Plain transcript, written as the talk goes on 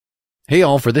Hey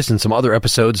all, for this and some other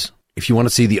episodes, if you want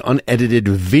to see the unedited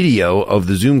video of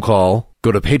the Zoom call,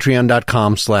 go to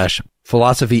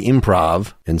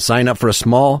patreon.com/philosophyimprov and sign up for a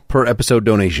small per episode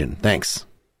donation. Thanks.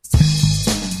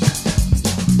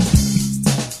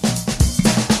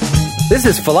 This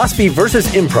is Philosophy versus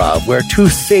Improv, where two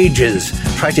sages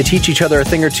try to teach each other a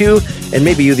thing or two, and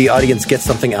maybe you, the audience, get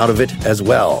something out of it as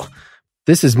well.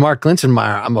 This is Mark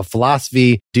Glinsenmeyer. I'm a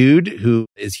philosophy dude who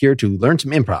is here to learn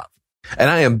some improv.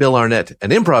 And I am Bill Arnett, an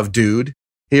improv dude,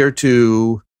 here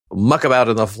to muck about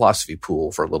in the philosophy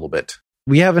pool for a little bit.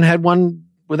 We haven't had one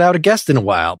without a guest in a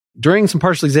while. During some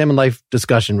Partially Examined Life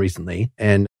discussion recently,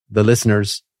 and the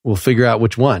listeners will figure out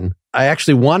which one, I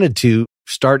actually wanted to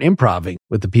start improving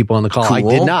with the people on the call.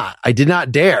 Cool. I did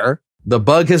not dare. The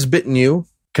bug has bitten you.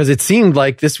 Because it seemed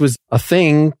like this was a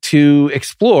thing to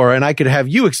explore, and I could have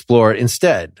you explore it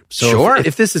instead. So sure.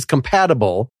 If this is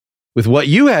compatible with what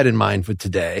you had in mind for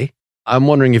today, I'm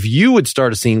wondering if you would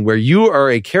start a scene where you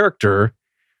are a character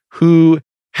who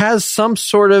has some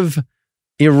sort of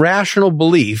irrational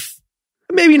belief,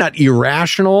 maybe not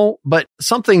irrational, but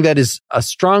something that is a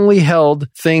strongly held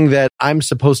thing that I'm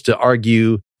supposed to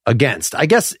argue against. I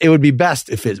guess it would be best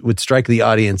if it would strike the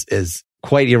audience as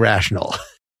quite irrational.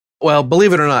 Well,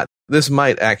 believe it or not, this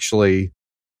might actually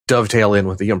dovetail in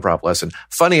with the improv lesson.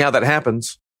 Funny how that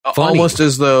happens. Funny. Almost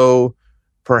as though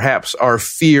perhaps our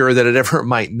fear that it ever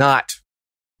might not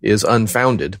is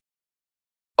unfounded.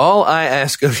 All I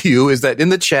ask of you is that in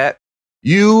the chat,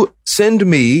 you send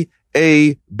me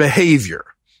a behavior.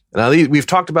 Now, we've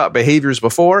talked about behaviors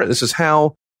before. This is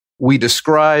how we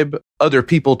describe other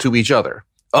people to each other.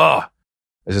 There's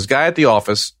this guy at the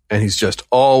office, and he's just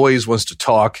always wants to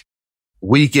talk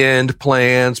weekend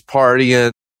plans,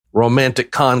 partying,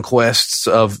 romantic conquests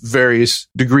of various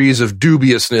degrees of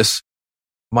dubiousness.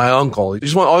 My uncle, he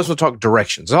just always wants to talk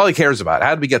directions. That's all he cares about.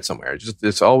 How do we get somewhere?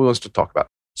 It's all he wants to talk about.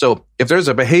 So if there's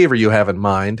a behavior you have in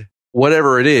mind,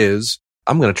 whatever it is,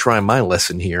 I'm going to try my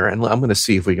lesson here, and I'm going to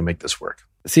see if we can make this work.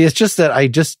 See, it's just that I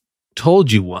just told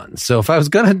you one. So if I was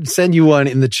going to send you one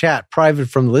in the chat, private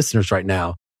from the listeners right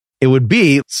now, it would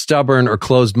be stubborn or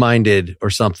closed-minded or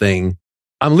something.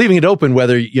 I'm leaving it open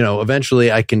whether,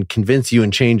 eventually I can convince you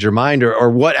and change your mind or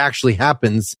what actually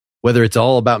happens, whether it's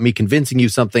all about me convincing you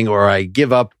something or I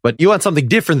give up. But you want something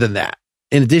different than that,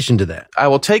 in addition to that. I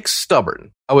will take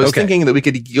stubborn. I was thinking that we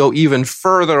could go even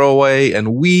further away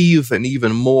and weave an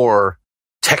even more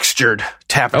textured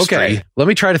tapestry. Okay, let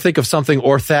me try to think of something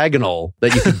orthogonal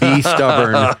that you could be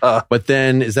stubborn, but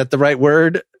then, is that the right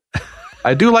word?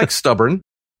 I do like stubborn.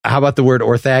 How about the word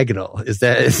orthogonal? Is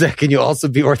that, can you also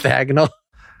be orthogonal?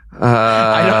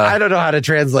 I don't know how to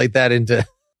translate that into...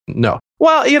 No.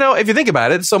 Well, if you think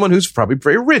about it, it's someone who's probably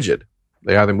very rigid.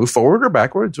 They either move forward or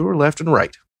backwards or left and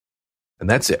right. And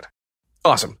that's it.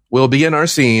 Awesome. We'll begin our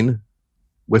scene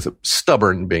with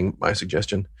stubborn being my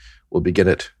suggestion. We'll begin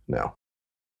it now.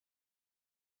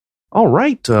 All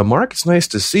right, Mark, it's nice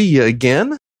to see you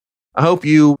again. I hope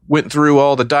you went through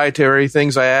all the dietary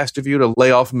things I asked of you to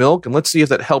lay off milk, and let's see if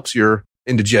that helps your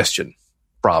indigestion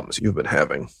problems you've been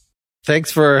having.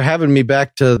 Thanks for having me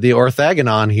back to the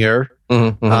Orthaganon here.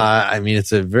 Mm-hmm, mm-hmm.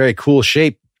 It's a very cool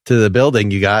shape to the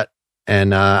building you got.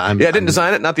 And I didn't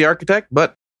design it, not the architect,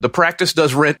 but the practice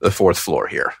does rent the fourth floor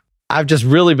here. I've just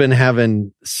really been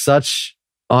having such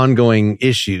ongoing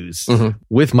issues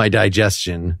with my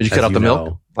digestion. Did you cut out the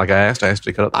milk? Like I asked you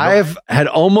to cut out the milk? I've had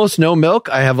almost no milk.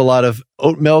 I have a lot of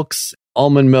oat milks,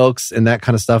 almond milks, and that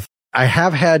kind of stuff. I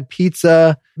have had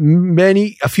pizza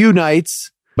a few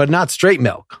nights, but not straight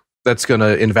milk. That's going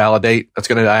to invalidate.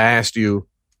 I asked you,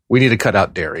 we need to cut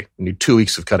out dairy. We need 2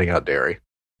 weeks of cutting out dairy.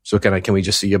 So can we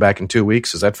just see you back in 2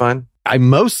 weeks? Is that fine?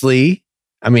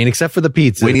 Except for the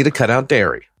pizza. We need to cut out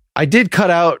dairy. I did cut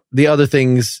out the other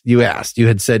things you asked. You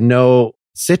had said no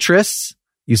citrus.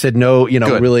 You said no,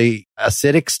 Good. really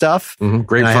acidic stuff. Mm-hmm.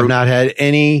 Grapefruit. And I have not had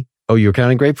any. Oh, you were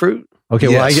counting grapefruit? Okay.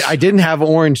 Yes. Well, I didn't have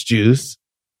orange juice.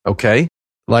 Okay.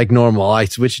 Like normal. I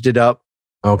switched it up.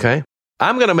 Okay.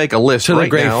 I'm going to make a list to right the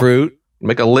grapefruit. Now.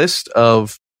 Make a list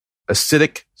of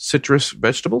acidic citrus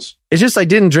vegetables. It's just I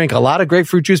didn't drink a lot of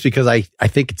grapefruit juice because I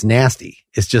think it's nasty.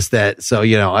 It's just that. So,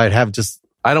 I'd have just.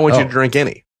 I don't want you to drink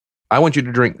any. I want you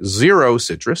to drink 0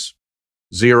 citrus,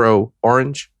 0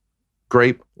 orange,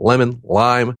 grape, lemon,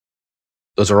 lime.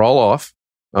 Those are all off.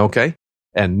 Okay.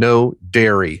 And no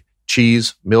dairy,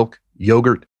 cheese, milk,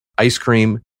 yogurt, ice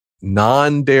cream,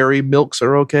 non-dairy milks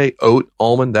are okay. Oat,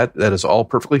 almond, that is all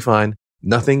perfectly fine.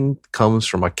 Nothing comes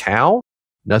from a cow.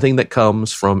 Nothing that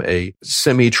comes from a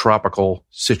semi-tropical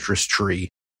citrus tree.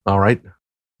 All right.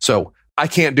 So I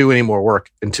can't do any more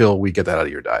work until we get that out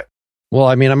of your diet. Well,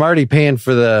 I'm already paying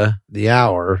for the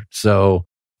hour. So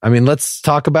I mean, let's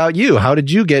talk about you. How did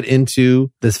you get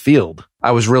into this field?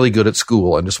 I was really good at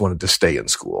school and just wanted to stay in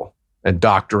school. And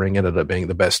doctoring ended up being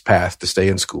the best path to stay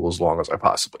in school as long as I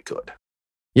possibly could.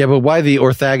 Yeah, but why the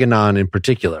Orthaganon in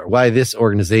particular? Why this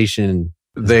organization?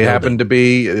 They happen to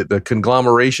be the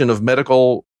conglomeration of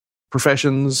medical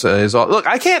professions. Look,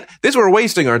 I can't. We're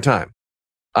wasting our time.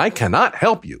 I cannot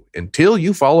help you until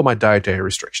you follow my dietary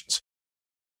restrictions.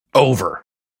 Over.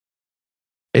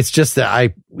 It's just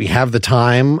that we have the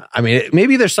time. I mean,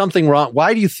 maybe there's something wrong.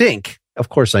 Why do you think? Of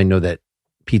course, I know that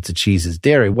pizza cheese is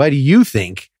dairy. Why do you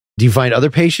think? Do you find other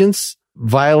patients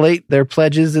violate their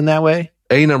pledges in that way?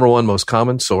 Number one most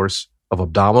common source of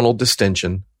abdominal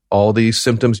distension, all these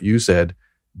symptoms you said,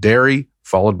 dairy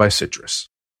followed by citrus.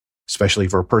 Especially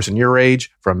for a person your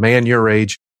age, for a man your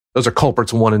age, those are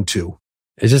culprits 1 and 2.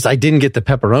 It's just I didn't get the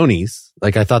pepperonis.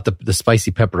 Like I thought the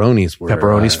spicy pepperonis were.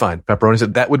 Pepperoni's fine.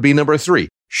 Pepperonis, that would be number 3.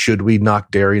 Should we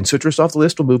knock dairy and citrus off the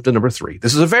list? We'll move to number 3.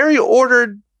 This is a very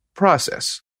ordered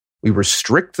process. We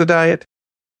restrict the diet,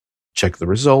 check the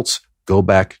results, go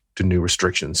back to new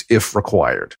restrictions if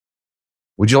required.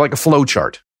 Would you like a flow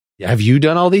chart? Have you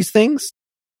done all these things?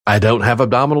 I don't have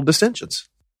abdominal distensions.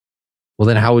 Well,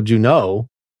 then how would you know?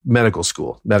 Medical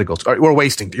school. All right, you're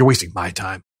wasting my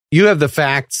time. You have the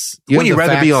facts. Wouldn't you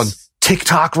rather be on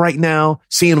TikTok right now,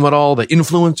 seeing what all the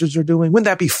influencers are doing? Wouldn't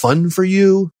that be fun for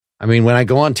you? I mean, when I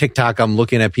go on TikTok, I'm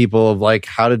looking at people of like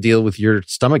how to deal with your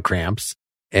stomach cramps.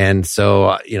 And so,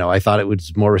 I thought it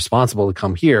was more responsible to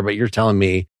come here, but you're telling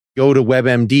me go to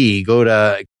WebMD, go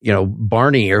to,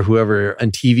 Barney or whoever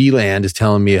on TV land is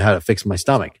telling me how to fix my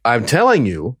stomach. I'm telling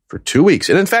you for 2 weeks.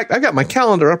 And in fact, I've got my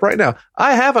calendar up right now.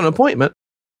 I have an appointment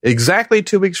exactly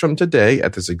 2 weeks from today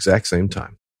at this exact same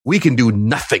time. We can do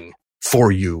nothing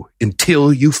for you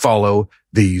until you follow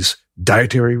these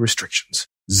dietary restrictions.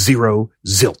 0,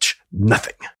 zilch,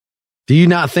 nothing. Do you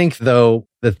not think, though,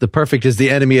 that the perfect is the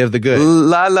enemy of the good?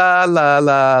 La, la, la,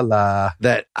 la, la.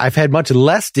 That I've had much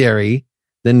less dairy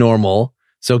than normal.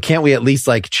 So can't we at least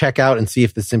check out and see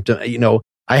if the symptom,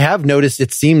 I have noticed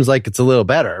it seems like it's a little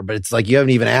better, but it's like you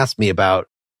haven't even asked me about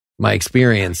my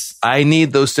experience. I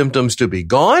need those symptoms to be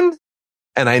gone,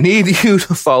 and I need you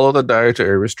to follow the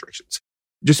dietary restrictions.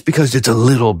 Just because it's a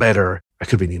little better, it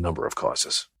could be any number of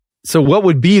causes. So what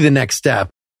would be the next step?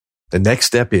 The next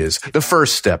step is the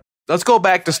first step. Let's go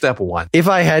back to step 1. If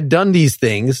I had done these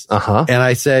things and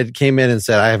I came in and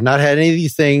said, I have not had any of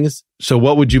these things. So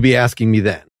what would you be asking me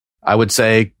then? I would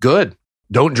say, good.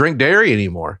 Don't drink dairy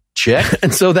anymore. Check.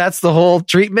 And so that's the whole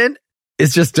treatment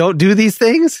is just don't do these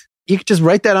things. You could just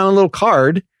write that on a little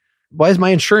card. Why is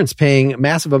my insurance paying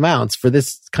massive amounts for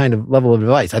this kind of level of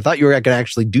advice? I thought you were going to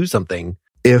actually do something.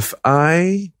 If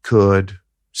I could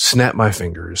snap my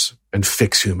fingers and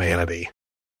fix humanity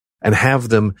and have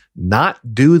them not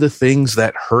do the things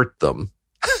that hurt them,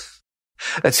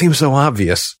 that seems so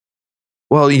obvious.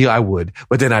 Well, yeah, I would,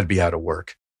 but then I'd be out of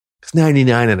work.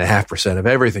 99.5% of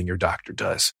everything your doctor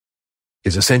does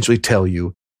is essentially tell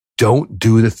you, don't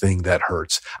do the thing that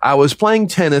hurts. I was playing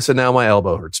tennis and now my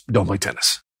elbow hurts. Don't play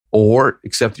tennis. Or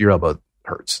accept your elbow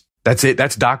hurts. That's it.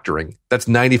 That's doctoring. That's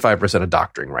 95% of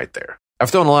doctoring right there. I've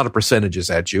thrown a lot of percentages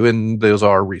at you and those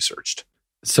are researched.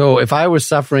 So if I was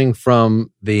suffering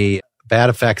from the bad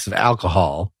effects of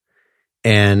alcohol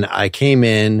and I came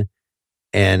in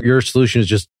and your solution is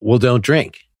just, well, don't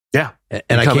drink. Yeah.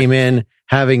 And I came in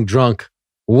having drunk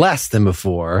less than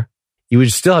before, you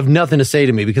would still have nothing to say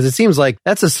to me because it seems like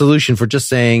that's a solution for just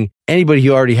saying anybody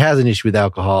who already has an issue with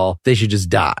alcohol, they should just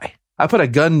die. I put a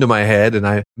gun to my head and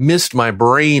I missed my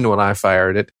brain when I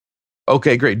fired it.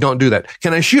 Okay, great. Don't do that.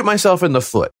 Can I shoot myself in the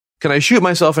foot? Can I shoot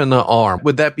myself in the arm?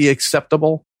 Would that be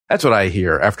acceptable? That's what I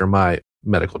hear after my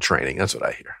medical training. That's what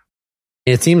I hear.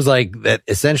 It seems like that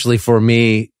essentially for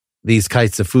me, these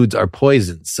kinds of foods are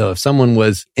poisons. So if someone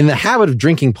was in the habit of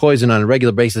drinking poison on a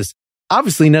regular basis,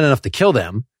 obviously not enough to kill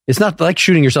them. It's not like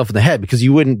shooting yourself in the head because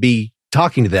you wouldn't be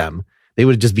talking to them. They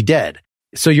would just be dead.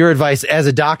 So your advice as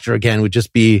a doctor, again, would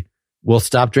just be, well,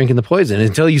 stop drinking the poison.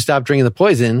 Until you stop drinking the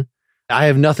poison, I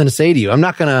have nothing to say to you. I'm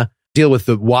not going to deal with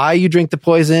the why you drink the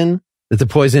poison, that the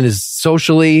poison is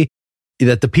socially,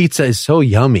 that the pizza is so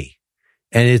yummy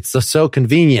and it's so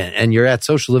convenient and you're at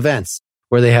social events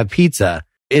where they have pizza.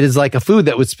 It is like a food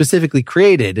that was specifically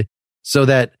created so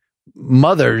that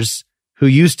mothers who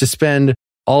used to spend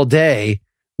all day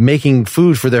making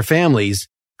food for their families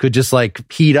could just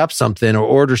heat up something or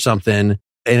order something,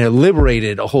 and it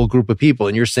liberated a whole group of people.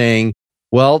 And you're saying,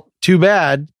 well, too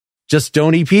bad. Just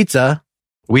don't eat pizza.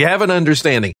 We have an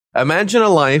understanding. Imagine a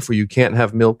life where you can't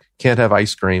have milk, can't have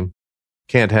ice cream,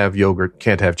 can't have yogurt,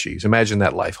 can't have cheese. Imagine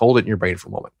that life. Hold it in your brain for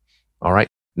a moment. All right.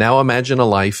 Now imagine a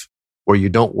life where you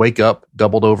don't wake up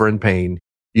doubled over in pain.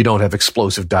 You don't have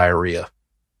explosive diarrhea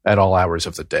at all hours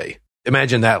of the day.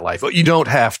 Imagine that life. But you don't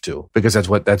have to, because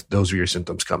those are your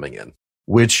symptoms coming in.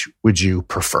 Which would you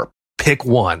prefer? Pick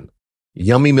one.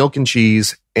 Yummy milk and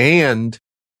cheese and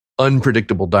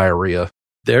unpredictable diarrhea.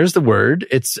 There's the word.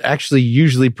 It's actually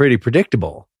usually pretty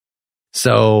predictable.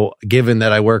 So given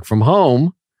that I work from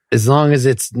home, as long as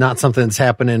it's not something that's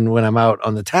happening when I'm out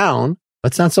on the town,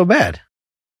 that's not so bad.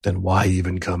 Then why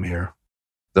even come here?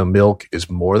 The milk is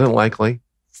more than likely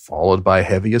followed by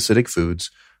heavy acidic foods,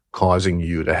 causing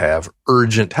you to have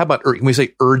urgent, can we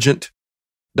say urgent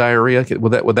diarrhea?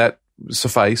 Would that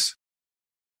suffice?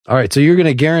 All right. So you're going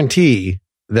to guarantee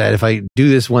that if I do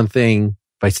this one thing,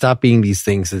 if I stop eating these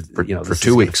things, for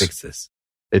 2 weeks, fix this.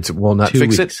 It will not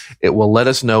fix it. It will let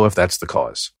us know if that's the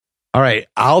cause. All right.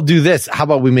 I'll do this. How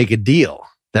about we make a deal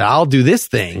that I'll do this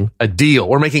thing? A deal.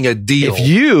 We're making a deal. If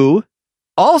you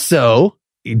also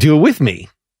do it with me,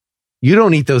 you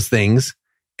don't eat those things,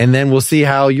 and then we'll see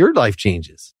how your life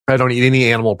changes. I don't eat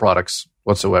any animal products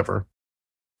whatsoever.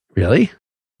 Really?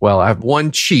 Well, I have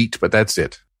one cheat, but that's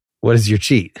it. What is your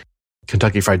cheat?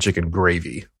 Kentucky Fried Chicken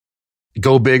gravy.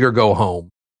 Go big or go home.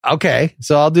 Okay,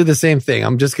 so I'll do the same thing.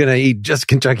 I'm just going to eat just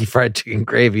Kentucky Fried Chicken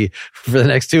gravy for the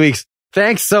next 2 weeks.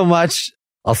 Thanks so much.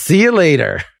 I'll see you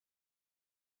later.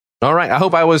 All right. I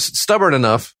hope I was stubborn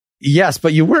enough. Yes,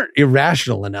 but you weren't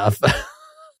irrational enough.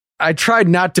 I tried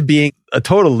not to be a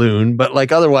total loon, but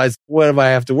otherwise, what do I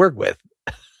have to work with?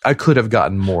 I could have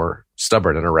gotten more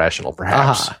stubborn and irrational,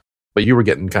 perhaps. But you were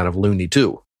getting kind of loony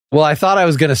too. Well, I thought I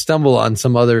was going to stumble on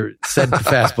some other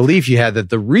steadfast belief you had that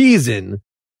the reason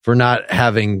for not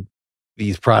having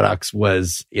these products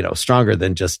was, stronger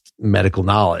than just medical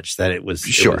knowledge, that it was.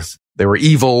 Sure. They were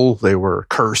evil. They were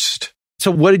cursed.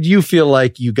 So what did you feel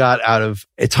like you got out of,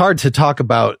 it's hard to talk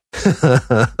about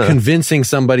convincing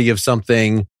somebody of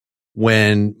something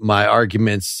when my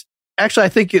arguments, actually, I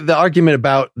think the argument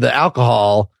about the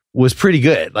alcohol was pretty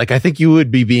good. I think you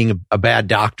would be being a bad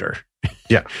doctor.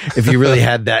 Yeah. If you really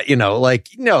had that,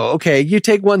 okay, you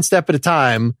take one step at a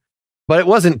time, but it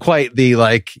wasn't quite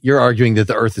the, you're arguing that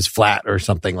the earth is flat or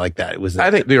something like that. It was, I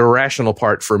think the irrational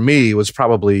part for me was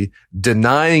probably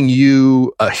denying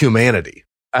you humanity.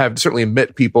 I have certainly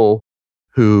met people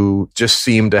who just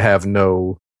seem to have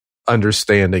no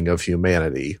understanding of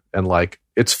humanity. And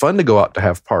it's fun to go out to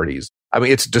have parties. I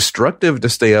mean, it's destructive to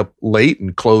stay up late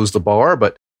and close the bar,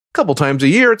 but a couple times a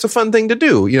year, it's a fun thing to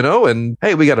do, and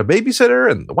hey, we got a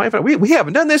babysitter and the wife. We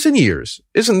haven't done this in years.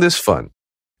 Isn't this fun?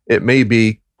 It may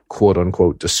be quote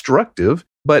unquote destructive,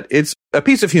 but it's a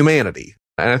piece of humanity.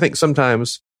 And I think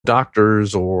sometimes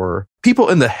doctors or people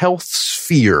in the health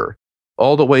sphere,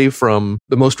 all the way from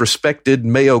the most respected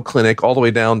Mayo Clinic all the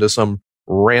way down to some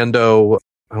rando,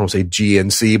 I don't want to say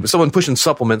GNC, but someone pushing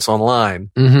supplements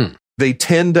online, they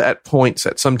tend to, at points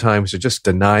at sometimes to just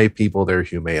deny people their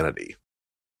humanity.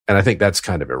 And I think that's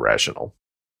kind of irrational,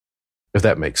 if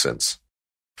that makes sense.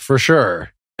 For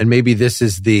sure. And maybe this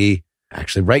is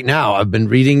actually right now, I've been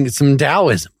reading some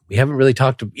Taoism. We haven't really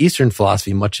talked to Eastern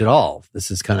philosophy much at all.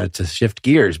 This is kind of to shift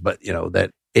gears, but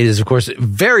that it is, of course,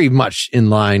 very much in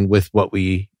line with what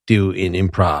we do in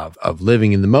improv of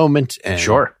living in the moment and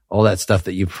all that stuff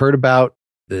that you've heard about,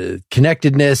 the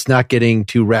connectedness, not getting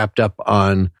too wrapped up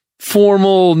on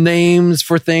formal names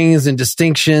for things and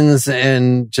distinctions,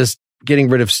 and just getting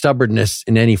rid of stubbornness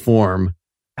in any form.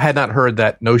 I had not heard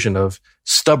that notion of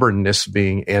stubbornness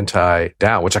being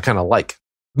anti-Tao, which I kind of like.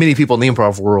 Many people in the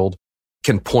improv world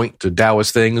can point to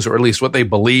Taoist things, or at least what they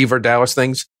believe are Taoist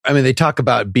things. I mean, they talk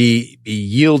about be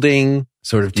yielding,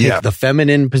 sort of take the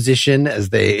feminine position, as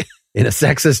they, in a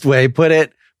sexist way, put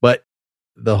it. But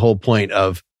the whole point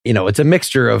of, it's a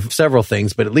mixture of several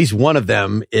things, but at least one of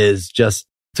them is just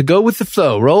to go with the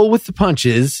flow, roll with the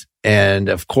punches. And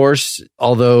of course,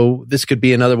 although this could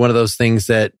be another one of those things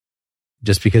that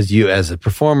just because you as a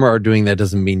performer are doing that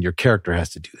doesn't mean your character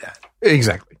has to do that.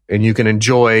 Exactly. And you can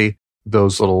enjoy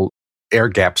those little air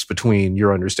gaps between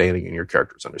your understanding and your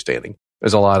character's understanding.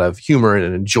 There's a lot of humor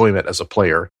and enjoyment as a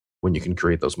player when you can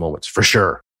create those moments, for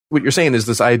sure. What you're saying is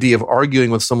this idea of arguing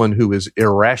with someone who is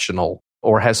irrational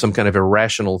or has some kind of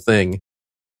irrational thing.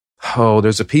 Oh,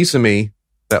 there's a piece of me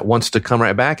that wants to come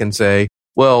right back and say,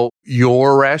 well,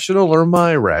 you're rational or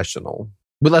my rational?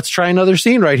 But let's try another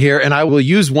scene right here. And I will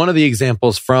use one of the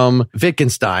examples from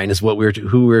Wittgenstein is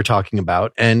who we're talking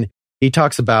about. And he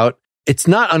talks about, it's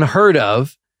not unheard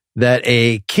of that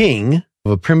a king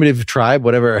of a primitive tribe,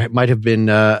 whatever it might have been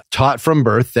taught from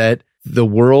birth, that the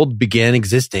world began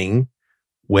existing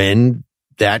when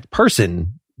that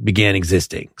person began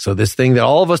existing. So this thing that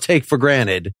all of us take for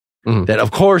granted, that of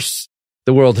course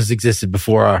the world has existed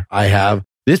before I have,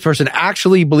 this person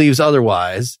actually believes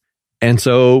otherwise. And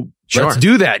so Sure. let's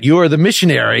do that. You are the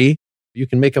missionary. You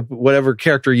can make up whatever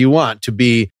character you want to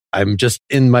be. I'm just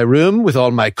in my room with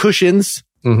all my cushions.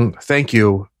 Mm-hmm. Thank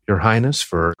you, Your Highness,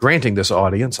 for granting this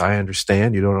audience. I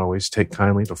understand you don't always take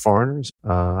kindly to foreigners.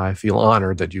 I feel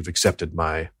honored that you've accepted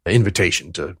my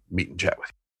invitation to meet and chat with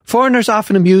you. Foreigners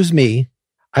often amuse me.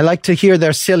 I like to hear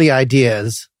their silly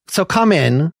ideas. So come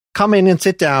in and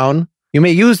sit down. You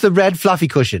may use the red fluffy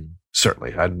cushion.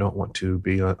 Certainly, I don't want to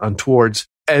be untowards.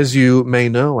 As you may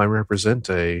know, I represent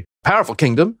a powerful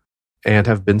kingdom and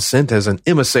have been sent as an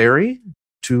emissary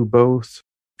to both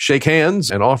shake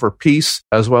hands and offer peace,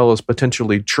 as well as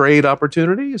potentially trade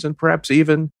opportunities and perhaps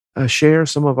even share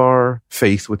some of our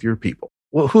faith with your people.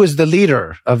 Well, who is the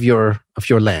leader of your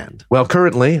land? Well,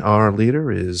 currently, our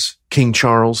leader is King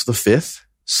Charles V,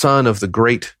 son of the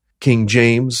great King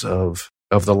James of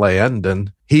the land,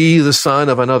 and he the son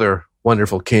of another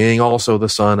wonderful king, also the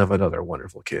son of another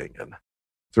wonderful king. And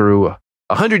through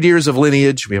 100 years of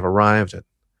lineage, we have arrived at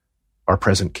our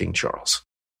present King Charles.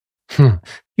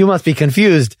 You must be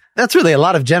confused. That's really a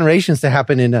lot of generations to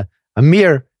happen in a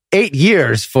mere 8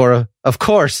 years of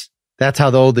course, that's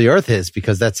how old the earth is,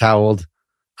 because that's how old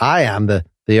I am. The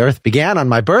earth began on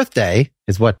my birthday,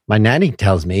 is what my nanny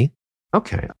tells me.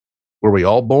 Okay. Were we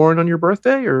all born on your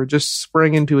birthday or just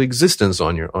sprang into existence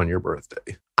on your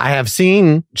birthday? I have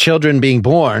seen children being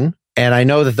born, and I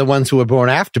know that the ones who were born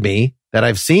after me that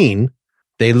I've seen,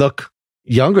 they look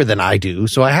younger than I do.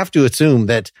 So I have to assume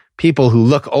that people who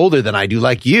look older than I do,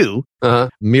 like you,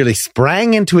 merely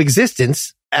sprang into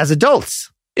existence as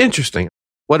adults. Interesting.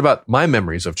 What about my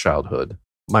memories of childhood?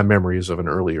 My memories of an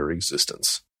earlier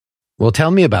existence? Well,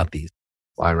 tell me about these.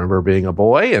 Well, I remember being a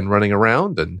boy and running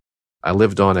around, and I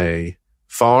lived on a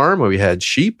farm where we had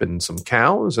sheep and some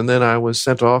cows, and then I was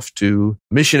sent off to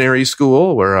missionary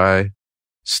school where I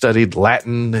studied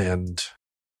Latin and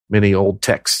many old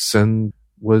texts and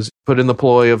was put in the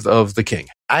ploy of the king.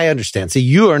 I understand. So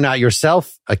you are not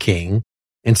yourself a king,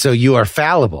 and so you are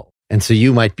fallible. And so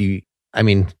you might be, I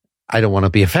mean, I don't want to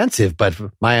be offensive, but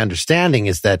my understanding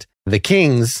is that the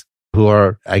kings, who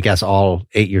are, I guess, all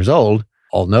 8 years old,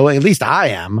 all know, at least I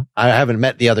am. I haven't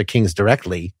met the other kings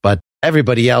directly, but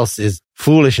everybody else is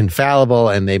foolish and fallible,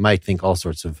 and they might think all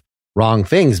sorts of wrong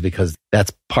things because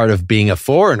that's part of being a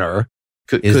foreigner,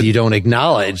 you don't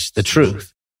acknowledge the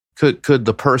truth. Could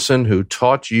the person who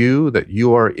taught you that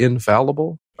you are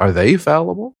infallible, are they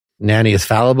fallible? Nanny is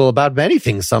fallible about many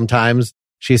things. Sometimes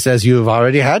she says, you have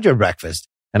already had your breakfast.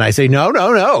 And I say,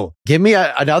 no. Give me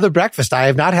another breakfast. I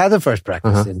have not had the first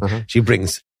breakfast. She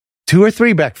brings 2 or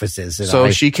 3 breakfasts. So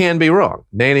she can be wrong.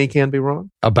 Nanny can be wrong?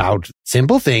 About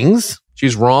simple things.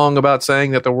 She's wrong about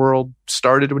saying that the world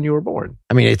started when you were born.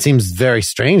 I mean, it seems very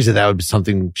strange that would be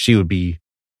something she would be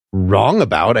wrong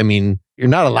about. I mean, you're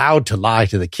not allowed to lie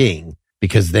to the king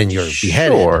because then you're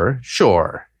beheaded.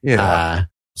 Sure. Yeah.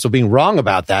 So being wrong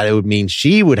about that, it would mean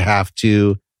she would have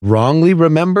to wrongly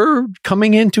remember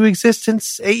coming into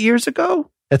existence 8 years ago.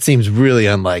 That seems really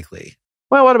unlikely.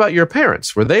 Well, what about your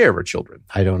parents? Were they ever children?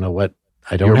 I don't have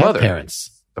mother,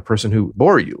 parents. The person who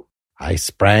bore you. I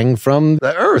sprang from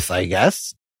the earth, I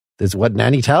guess. That's what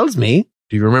Nanny tells me.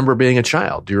 Do you remember being a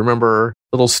child? Do you remember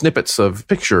little snippets of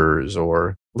pictures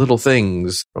or little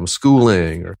things from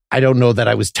schooling? I don't know that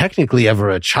I was technically ever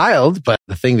a child, but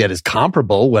the thing that is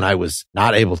comparable when I was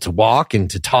not able to walk and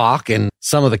to talk and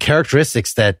some of the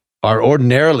characteristics that are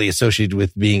ordinarily associated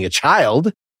with being a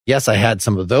child. Yes, I had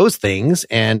some of those things.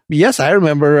 And yes, I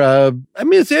remember,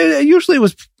 it usually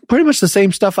was pretty much the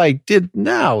same stuff I did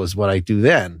now is what I do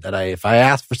then. That if I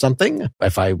ask for something,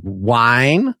 if I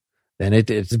whine, then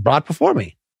it's brought before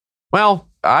me. Well,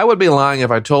 I would be lying if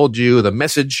I told you the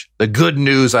message, the good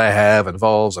news I have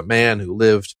involves a man who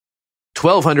lived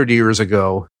 1,200 years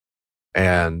ago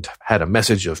and had a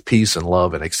message of peace and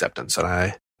love and acceptance. And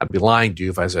I'd be lying to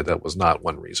you if I said that was not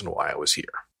one reason why I was here.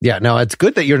 Yeah, no, it's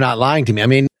good that you're not lying to me. I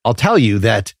mean, I'll tell you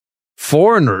that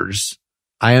foreigners,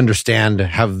 I understand,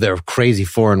 have their crazy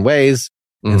foreign ways.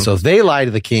 Mm-hmm. And so if they lie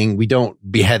to the king, we don't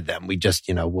behead them. We just,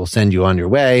 we'll send you on your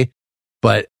way.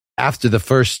 But after the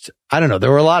first, I don't know,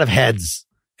 there were a lot of heads.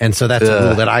 And so that's a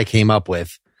rule that I came up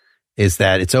with, is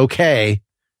that it's okay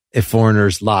if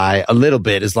foreigners lie a little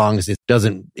bit as long as it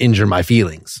doesn't injure my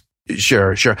feelings.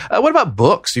 Sure. What about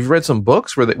books? You've read some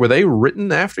books? Were they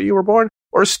written after you were born?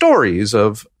 Or stories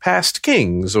of past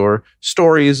kings or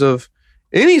stories of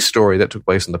any story that took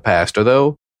place in the past,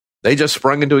 although they just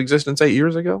sprung into existence 8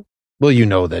 years ago? Well, you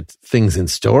know that things in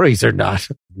stories are not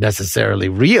necessarily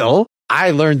real.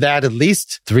 I learned that at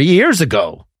least 3 years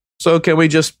ago. So can we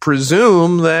just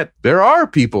presume that there are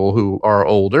people who are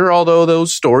older, although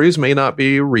those stories may not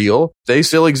be real, they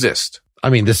still exist?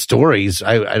 I mean, the stories,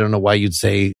 I don't know why you'd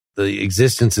say the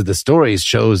existence of the stories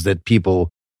shows that people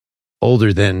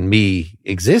older than me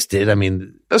existed. I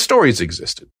mean, the stories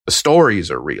existed. The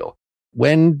stories are real.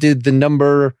 When did the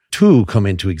number 2 come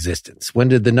into existence? When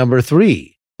did the number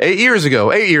 3? 8 years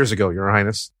ago. 8 years ago, Your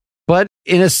Highness. But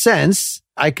in a sense,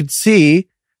 I could see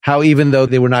how even though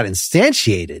they were not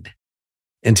instantiated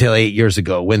until 8 years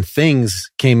ago, when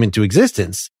things came into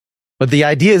existence, but the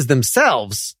ideas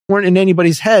themselves weren't in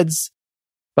anybody's heads.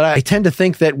 But I tend to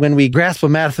think that when we grasp a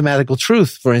mathematical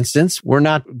truth, for instance, we're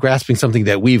not grasping something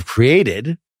that we've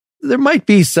created. There might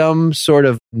be some sort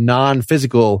of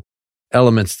non-physical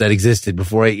elements that existed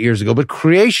before 8 years ago, but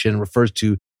creation refers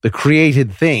to the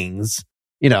created things.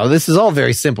 You know, this is all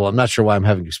very simple. I'm not sure why I'm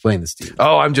having to explain this to you.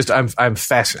 Oh, I am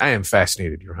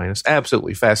fascinated, Your Highness.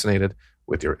 Absolutely fascinated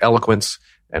with your eloquence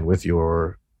and with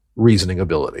your reasoning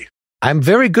ability. I'm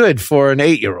very good for an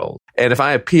 8-year-old. And if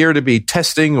I appear to be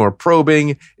testing or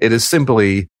probing, it is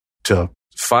simply to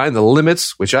find the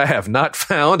limits, which I have not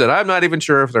found, and I'm not even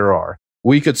sure if there are.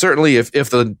 We could certainly, if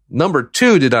the number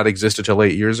 2 did not exist until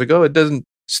 8 years ago, it doesn't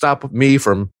stop me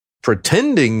from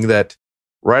pretending that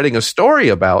writing a story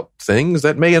about things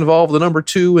that may involve the number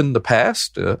 2 in the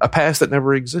past, a past that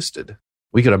never existed.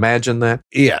 We could imagine that.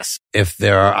 Yes. If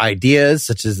there are ideas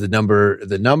such as the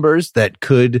numbers that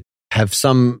could have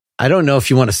some, I don't know if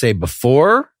you want to say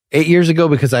before 8 years ago,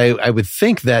 because I would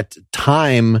think that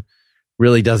time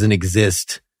really doesn't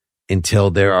exist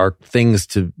until there are things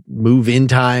to move in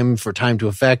time for time to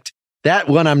affect. That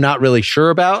one I'm not really sure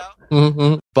about,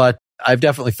 but I've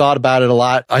definitely thought about it a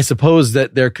lot. I suppose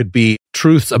that there could be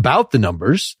truths about the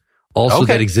numbers also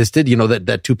that existed, you know,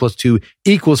 that 2 plus 2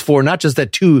 equals 4, not just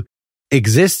that 2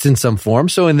 exists in some form.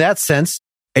 So in that sense,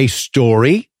 a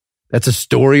story, that's a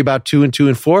story about 2 and 2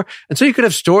 and 4. And so you could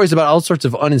have stories about all sorts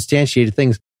of uninstantiated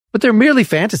things, but they're merely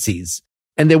fantasies,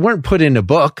 and they weren't put in a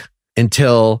book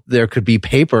until there could be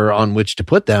paper on which to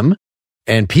put them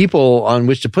and people on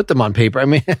which to put them on paper. I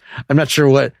mean, I'm not sure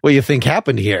what you think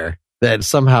happened here. That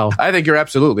somehow, I think you're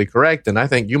absolutely correct. And I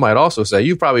think you might also say,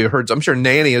 you've probably heard, I'm sure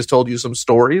Nanny has told you some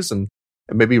stories and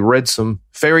maybe read some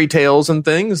fairy tales and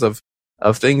things of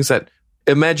things that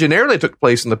imaginarily took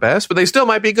place in the past, but they still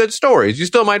might be good stories. You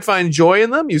still might find joy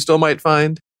in them. You still might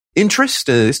find interest.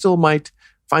 You still might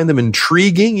find them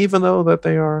intriguing, even though that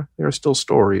they are still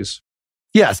stories.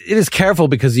 Yes, it is careful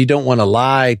because you don't want to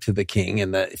lie to the king,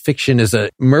 and the fiction is a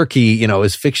murky, you know,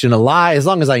 is fiction a lie? As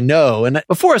long as I know. And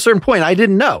before a certain point, I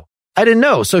didn't know.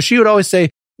 So she would always say,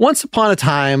 once upon a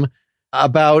time,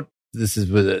 about, this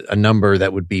is a number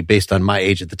that would be based on my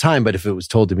age at the time, but if it was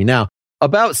told to me now,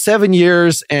 about 7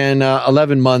 years and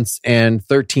 11 months and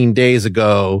 13 days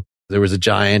ago, there was a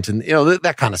giant, and, you know,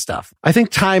 that kind of stuff. I think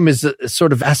time is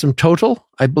sort of asymptotal,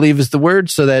 I believe is the word,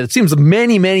 so that it seems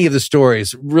many of the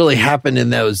stories really happened in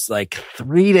those like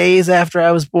 3 days after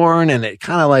I was born, and it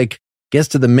kind of like gets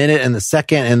to the minute and the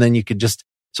second, and then you could just,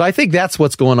 so I think that's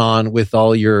what's going on with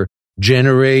all your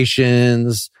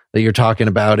generations that you're talking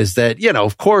about, is that, you know,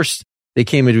 of course they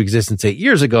came into existence 8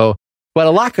 years ago, but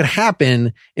a lot could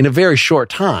happen in a very short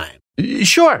time.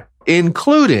 Sure.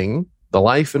 Including the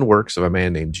life and works of a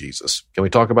man named Jesus. Can we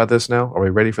talk about this now? Are we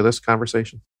ready for this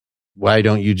conversation? Why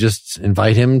don't you just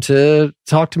invite him to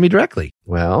talk to me directly?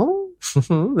 Well,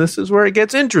 this is where it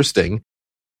gets interesting.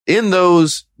 In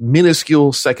those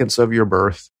minuscule seconds of your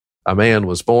birth, a man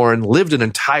was born, lived an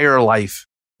entire life,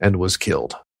 and was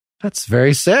killed. That's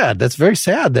very sad. That's very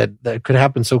sad that could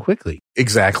happen so quickly.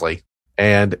 Exactly.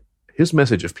 And his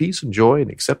message of peace and joy and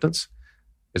acceptance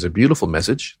is a beautiful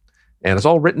message. And it's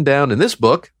all written down in this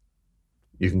book.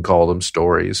 You can call them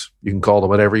stories. You can call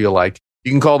them whatever you like.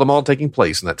 You can call them all taking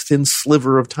place in that thin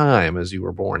sliver of time as you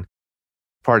were born.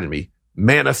 Pardon me.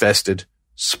 Manifested,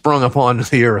 sprung upon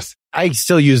the earth. I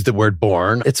still use the word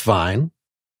born. It's fine.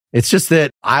 It's just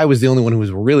that I was the only one who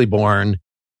was really born,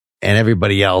 and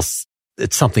everybody else,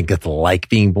 it's something that's like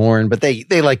being born, but they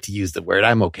like to use the word.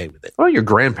 I'm okay with it. Well, your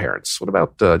grandparents. What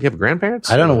about, do you have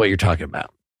grandparents? I don't know what you're talking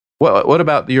about. Well, what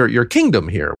about your kingdom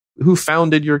here? Who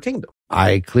founded your kingdom?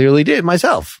 I clearly did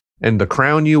myself. And the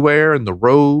crown you wear and the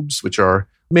robes, which are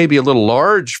maybe a little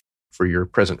large for your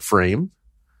present frame.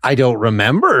 I don't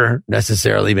remember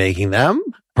necessarily making them.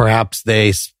 Perhaps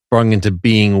they sprung into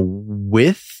being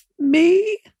with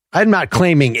me. I'm not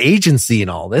claiming agency in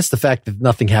all this. The fact that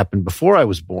nothing happened before I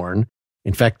was born.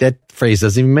 In fact, that phrase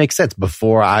doesn't even make sense.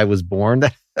 Before I was born.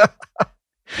 Well,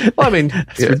 I mean,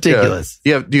 it's ridiculous.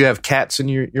 Do you have cats in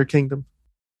your kingdom?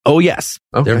 Oh, yes.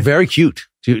 Okay. They're very cute.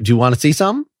 Do you want to see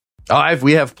some?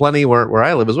 We have plenty where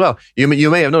I live as well. You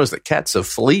may have noticed that cats have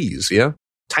fleas, yeah?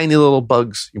 Tiny little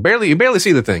bugs. You barely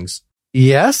see the things.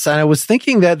 Yes, and I was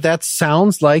thinking that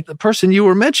sounds like the person you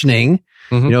were mentioning,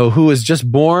 who was just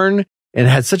born and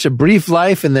had such a brief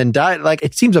life and then died. Like,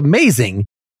 it seems amazing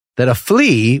that a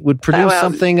flea would produce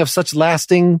something of such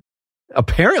lasting,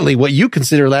 apparently what you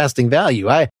consider lasting value.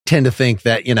 I tend to think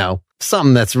that,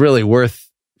 something that's really worth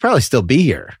probably still be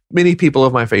here. Many people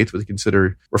of my faith would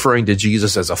consider referring to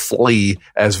Jesus as a flea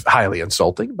as highly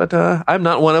insulting, but I'm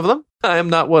not one of them. I am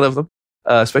not one of them,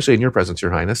 especially in your presence,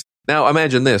 Your Highness. Now,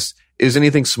 imagine this. Is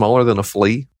anything smaller than a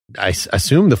flea? I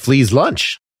assume the flea's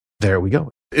lunch. There we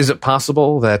go. Is it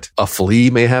possible that a flea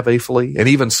may have a flea, an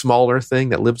even smaller thing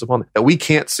that lives upon it, that we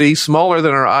can't see, smaller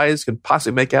than our eyes can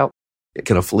possibly make out?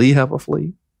 Can a flea have a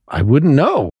flea? I wouldn't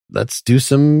know. Let's do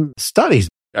some studies.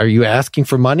 Are you asking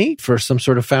for money for some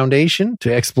sort of foundation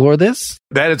to explore this?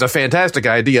 That is a fantastic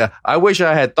idea. I wish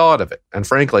I had thought of it. And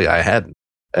frankly, I hadn't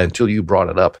until you brought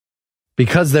it up.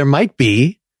 Because there might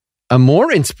be a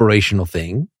more inspirational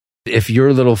thing. If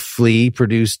your little flea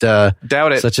produced doubt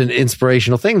it. Such an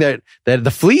inspirational thing that the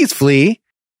flea's flea,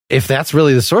 if that's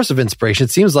really the source of inspiration,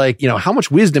 it seems like, how much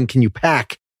wisdom can you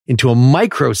pack into a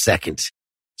microsecond?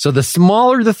 So the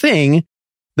smaller the thing,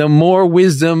 the more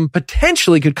wisdom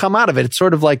potentially could come out of it. It's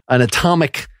sort of like an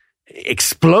atomic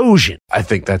explosion. I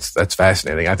think that's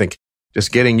fascinating. I think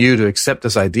just getting you to accept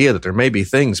this idea that there may be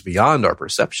things beyond our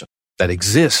perception that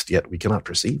exist, yet we cannot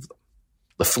perceive them.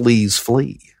 The flea's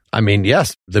flea. I mean,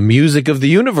 yes, the music of the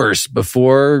universe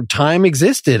before time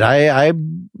existed.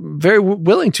 I'm very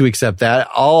willing to accept that.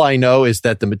 All I know is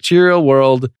that the material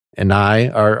world and I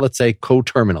are, let's say,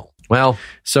 coterminal. Well,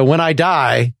 so when I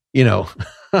die, it's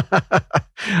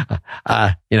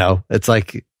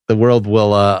like the world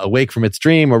will awake from its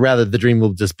dream, or rather the dream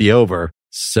will just be over.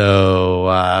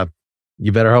 So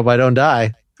you better hope I don't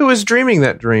die. Who is dreaming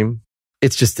that dream?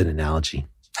 It's just an analogy.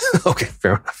 Okay,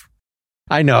 fair enough.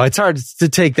 I know it's hard to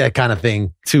take that kind of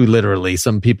thing too literally.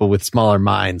 Some people with smaller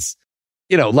minds,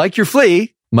 like your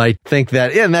flea, might think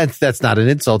that, and that's not an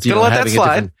insult. Having a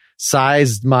different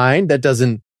sized mind, that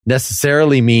doesn't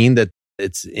necessarily mean that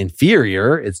it's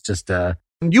inferior. It's just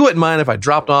You wouldn't mind if I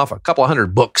dropped off a couple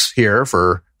 100 books here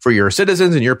for your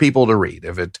citizens and your people to read.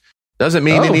 If it doesn't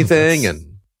mean anything,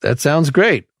 and that sounds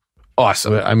great.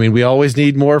 Awesome. I mean, we always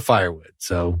need more firewood,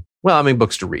 so. Well, I mean,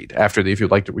 books to read. If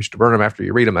you'd like to wish to burn them after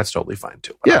you read them, that's totally fine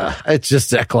too. Yeah, it's just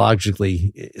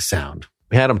ecologically sound.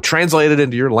 We had them translated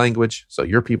into your language so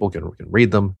your people can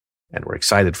read them, and we're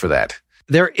excited for that.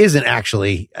 There isn't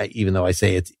actually, even though I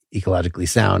say it's ecologically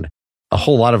sound, a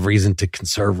whole lot of reason to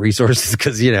conserve resources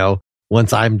because,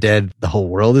 once I'm dead, the whole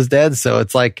world is dead. So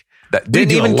it's like,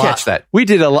 didn't even catch that. We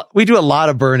do a lot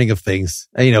of burning of things,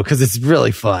 because it's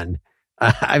really fun.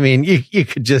 I mean, you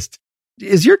could just,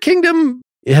 is your kingdom...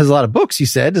 It has a lot of books, you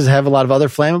said. Does it have a lot of other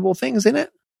flammable things in it?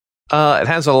 It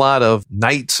has a lot of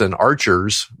knights and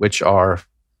archers, which are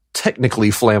technically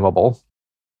flammable.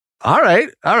 All right.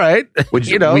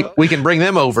 We can bring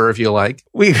them over if you like.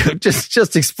 We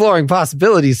just exploring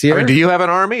possibilities here. I mean, do you have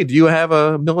an army? Do you have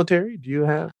a military?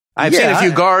 I've seen a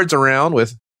few guards around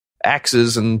with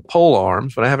axes and pole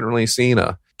arms, but I haven't really seen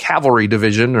a cavalry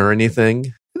division or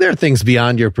anything. There are things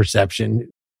beyond your perception.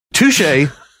 Touche.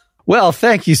 Well,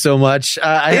 thank you so much.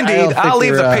 Indeed. I'll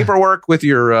leave the paperwork with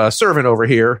your servant over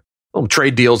here. Little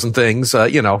trade deals and things.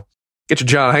 Get your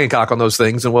John Hancock on those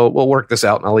things, and we'll work this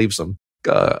out. And I'll leave some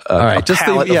all right, just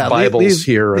pallet of Bibles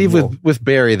here. Leave with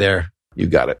Barry there. You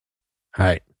got it. All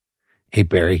right. Hey,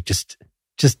 Barry, just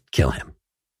kill him.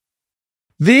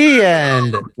 The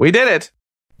end. We did it.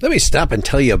 Let me stop and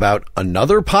tell you about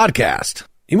another podcast.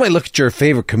 You might look at your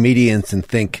favorite comedians and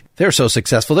think, they're so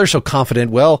successful, they're so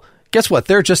confident. Well, guess what?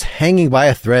 They're just hanging by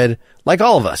a thread like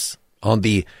all of us. On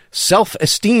the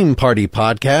Self-Esteem Party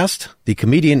podcast, the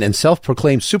comedian and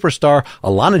self-proclaimed superstar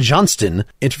Alana Johnston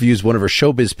interviews one of her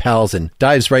showbiz pals and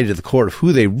dives right into the core of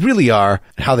who they really are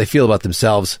and how they feel about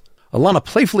themselves. Alana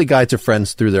playfully guides her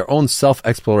friends through their own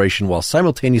self-exploration while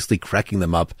simultaneously cracking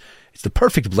them up. It's the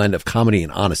perfect blend of comedy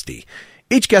and honesty.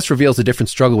 Each guest reveals a different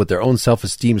struggle with their own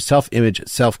self-esteem, self-image,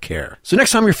 self-care. So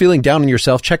next time you're feeling down on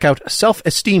yourself, check out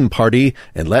Self-Esteem Party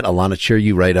and let Alana cheer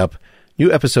you right up.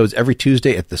 New episodes every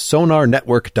Tuesday at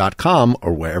thesonarnetwork.com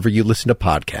or wherever you listen to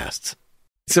podcasts.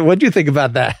 So what do you think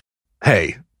about that?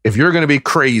 Hey, if you're going to be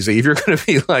crazy, if you're going to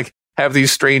be like, have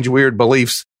these strange, weird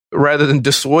beliefs, rather than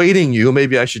dissuading you,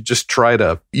 maybe I should just try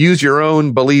to use your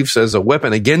own beliefs as a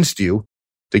weapon against you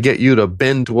to get you to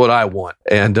bend to what I want.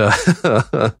 And,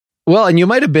 well, and you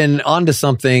might have been onto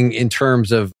something in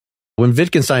terms of when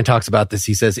Wittgenstein talks about this,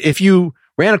 he says, if you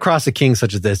ran across a king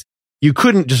such as this, you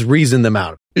couldn't just reason them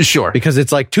out. Sure. Because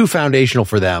it's like too foundational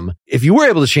for them. If you were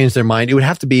able to change their mind, it would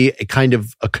have to be a kind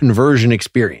of a conversion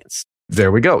experience.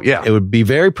 There we go. Yeah. It would be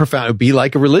very profound. It would be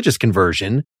like a religious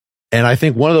conversion. And I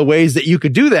think one of the ways that you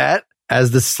could do that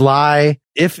as the sly,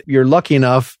 if you're lucky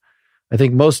enough, I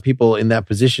think most people in that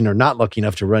position are not lucky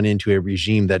enough to run into a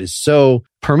regime that is so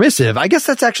permissive. I guess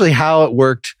that's actually how it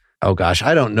worked. Oh gosh,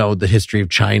 I don't know the history of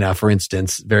China, for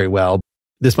instance, very well.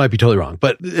 This might be totally wrong,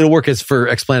 but it'll work as for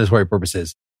explanatory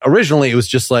purposes. Originally, it was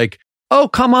just like, oh,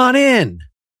 come on in.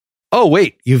 Oh,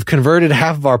 wait, you've converted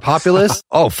half of our populace?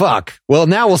 Oh, fuck. Well,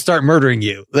 now we'll start murdering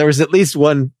you. There was at least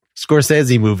one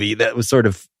Scorsese movie that was sort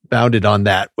of founded on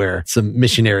that, where some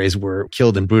missionaries were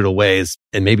killed in brutal ways.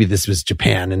 And maybe this was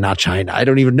Japan and not China. I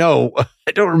don't even know.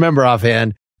 I don't remember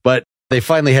offhand, but they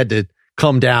finally had to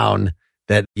calm down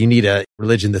that you need a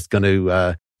religion that's going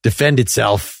to defend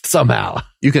itself somehow.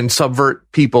 You can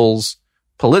subvert people's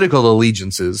political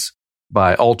allegiances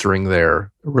by altering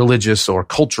their religious or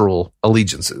cultural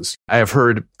allegiances. I have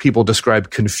heard people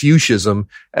describe Confucianism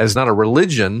as not a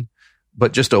religion,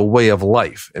 but just a way of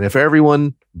life. And if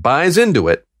everyone buys into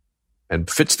it and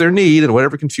fits their need and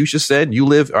whatever Confucius said, you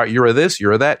live, all right, you're a this,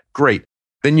 you're a that, great.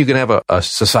 Then you can have a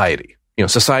society. You know,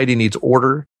 society needs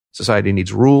order. Society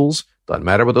needs rules. Doesn't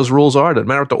matter what those rules are. Doesn't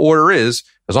matter what the order is,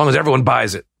 as long as everyone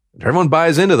buys it. If everyone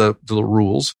buys into the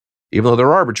rules, even though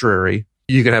they're arbitrary,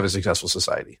 you can have a successful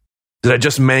society. Did I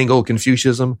just mangle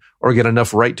Confucianism or get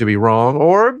enough right to be wrong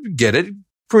or get it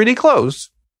pretty close?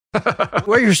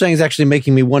 What you're saying is actually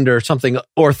making me wonder something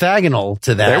orthogonal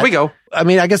to that. There we go. I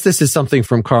mean, I guess this is something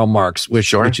from Karl Marx,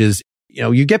 which is, you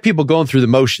know, you get people going through the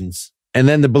motions and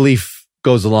then the belief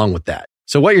goes along with that.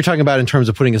 So what you're talking about in terms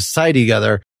of putting a society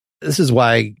together, this is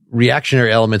why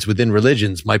reactionary elements within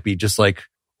religions might be just like,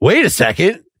 wait a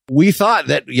second. We thought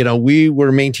that, you know, we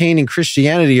were maintaining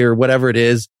Christianity or whatever it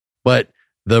is, but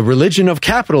the religion of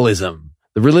capitalism,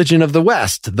 the religion of the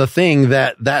West, the thing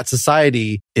that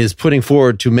society is putting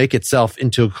forward to make itself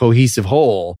into a cohesive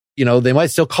whole, you know, they might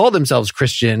still call themselves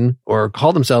Christian or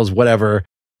call themselves whatever,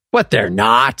 but they're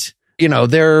not. You know,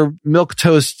 they're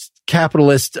milquetoast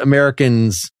capitalist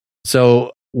Americans.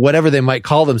 So whatever they might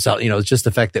call themselves, you know, it's just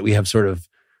the fact that we have sort of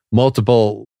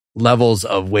multiple levels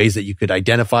of ways that you could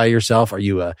identify yourself. Are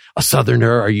you a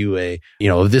Southerner? Are you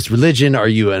of this religion? Are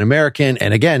you an American?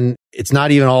 And again, it's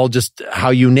not even all just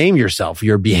how you name yourself.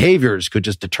 Your behaviors could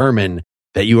just determine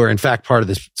that you are in fact part of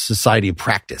this society of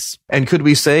practice. And could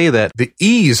we say that the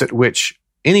ease at which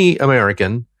any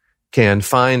American can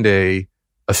find a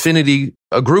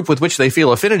group with which they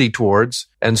feel affinity towards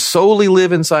and solely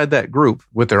live inside that group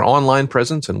with their online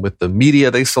presence and with the media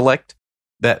they select,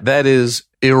 that is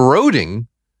eroding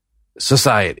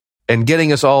society and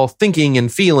getting us all thinking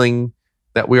and feeling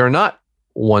that we are not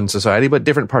one society, but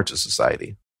different parts of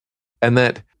society. And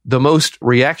that the most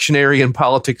reactionary in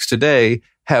politics today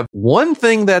have one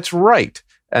thing that's right.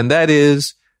 And that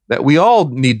is that we all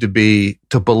need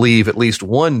to believe at least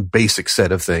one basic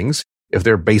set of things. If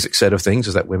their basic set of things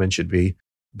is that women should be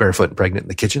barefoot and pregnant in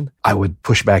the kitchen, I would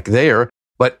push back there.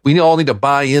 But we all need to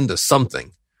buy into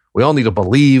something. We all need to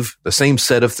believe the same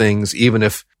set of things, even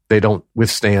if they don't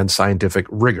withstand scientific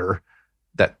rigor,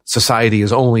 that society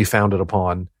is only founded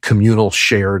upon communal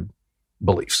shared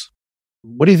beliefs.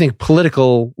 What do you think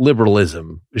political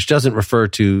liberalism, which doesn't refer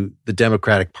to the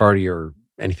Democratic Party or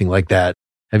anything like that?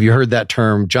 Have you heard that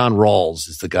term? John Rawls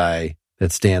is the guy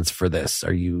that stands for this.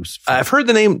 I've heard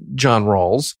the name John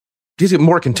Rawls. He's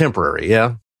more contemporary,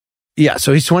 yeah? Yeah,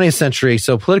 so he's 20th century.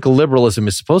 So political liberalism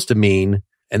is supposed to mean,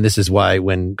 and this is why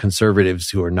when conservatives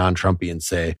who are non-Trumpians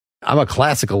say, I'm a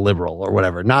classical liberal or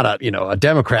whatever, not a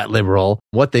Democrat liberal.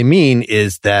 What they mean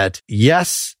is that,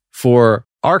 yes, for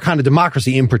our kind of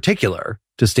democracy in particular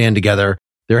to stand together,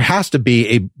 there has to be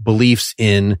a beliefs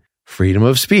in freedom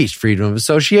of speech, freedom of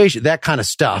association, that kind of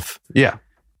stuff. Yeah.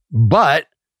 But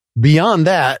beyond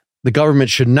that, the government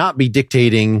should not be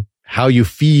dictating how you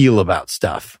feel about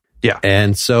stuff. Yeah.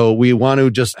 And so we want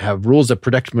to just have rules that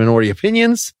protect minority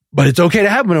opinions, but it's okay to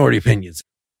have minority opinions.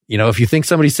 You know, if you think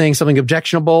somebody's saying something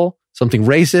objectionable, something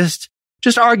racist,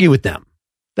 just argue with them.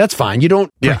 That's fine. You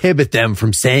don't prohibit them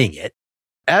from saying it.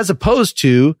 As opposed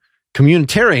to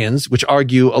communitarians, which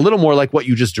argue a little more like what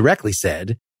you just directly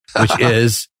said, which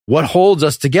is what holds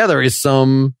us together is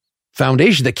some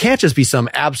foundation that can't just be some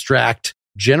abstract,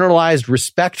 generalized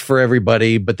respect for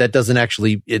everybody, but that doesn't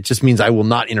actually, it just means I will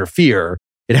not interfere.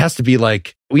 It has to be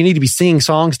like, we need to be singing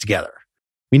songs together.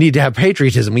 We need to have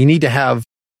patriotism. We need to have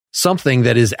something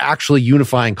that is actually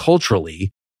unifying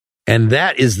culturally. And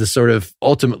that is the sort of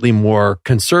ultimately more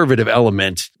conservative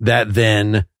element that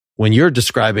then when you're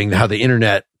describing how the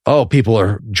internet oh, people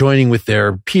are joining with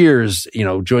their peers,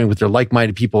 joining with their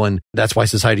like-minded people, and that's why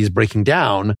society is breaking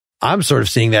down. I'm sort of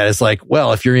seeing that as like,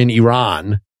 well, if you're in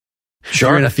Iran,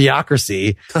 you're in a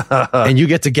theocracy, and you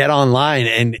get to get online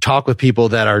and talk with people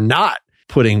that are not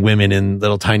putting women in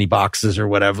little tiny boxes or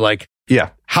whatever. Like,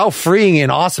 yeah, how freeing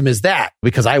and awesome is that?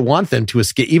 Because I want them to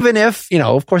escape, even if,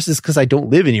 of course, it's because I don't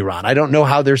live in Iran. I don't know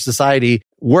how their society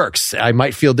works. I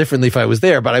might feel differently if I was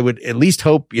there, but I would at least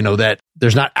hope, that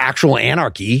there's not actual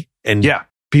anarchy and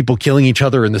people killing each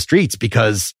other in the streets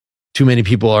because too many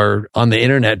people are on the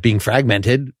internet being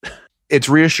fragmented. It's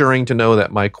reassuring to know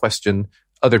that my question,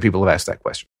 other people have asked that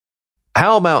question.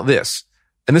 How about this?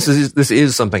 And this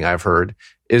is something I've heard,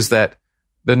 is that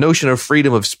the notion of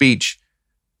freedom of speech,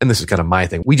 and this is kind of my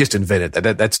thing, we just invented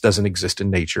that doesn't exist in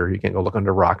nature. You can't go look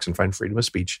under rocks and find freedom of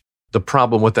speech. The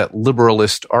problem with that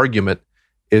liberalist argument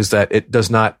is that it does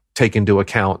not take into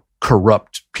account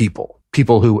corrupt people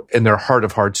who in their heart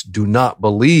of hearts do not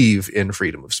believe in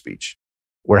freedom of speech.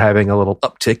 We're having a little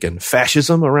uptick in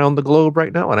fascism around the globe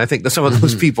right now. And I think that some of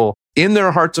those people in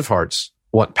their hearts of hearts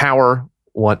want power,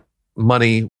 want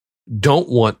money, don't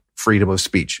want freedom of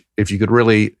speech, if you could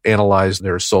really analyze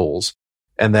their souls.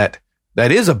 And that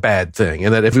is a bad thing.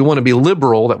 And that if we want to be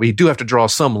liberal, that we do have to draw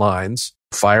some lines.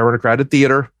 Fire in a crowded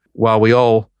theater. While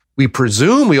we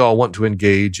presume we all want to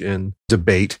engage in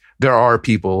debate, there are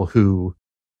people who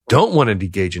don't want to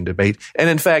engage in debate. And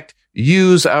in fact,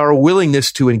 use our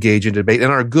willingness to engage in debate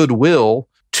and our goodwill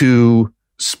to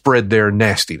spread their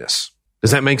nastiness.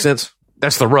 Does that make sense?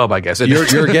 That's the rub, I guess.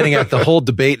 You're getting at the whole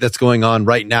debate that's going on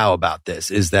right now about this,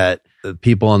 is that the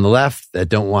people on the left that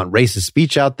don't want racist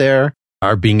speech out there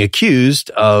are being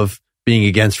accused of being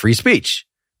against free speech.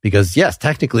 Because yes,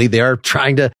 technically they are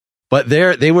trying to, but they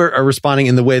are responding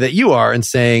in the way that you are and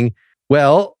saying,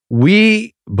 well,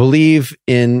 we believe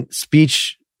in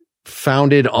speech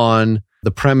founded on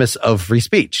the premise of free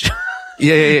speech.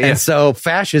 Yeah. And so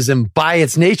fascism by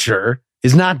its nature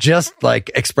is not just like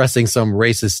expressing some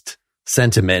racist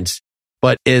sentiment,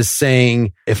 but is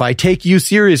saying, if I take you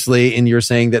seriously and you're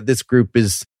saying that this group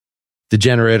is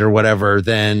degenerate or whatever,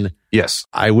 then yes,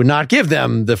 I would not give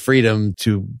them the freedom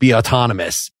to be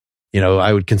autonomous.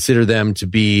 I would consider them to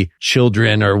be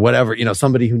children or whatever,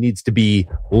 somebody who needs to be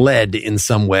led in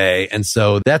some way. And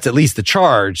so that's at least the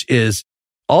charge, is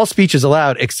all speech is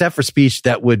allowed except for speech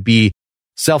that would be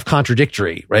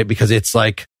self-contradictory, right? Because it's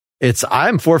like,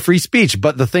 I'm for free speech,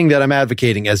 but the thing that I'm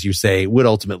advocating, as you say, would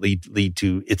ultimately lead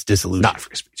to its dissolution. Not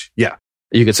free speech. Yeah.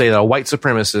 You could say that a white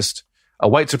supremacist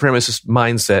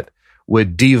mindset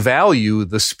would devalue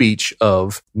the speech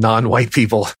of non-white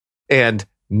people and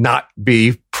not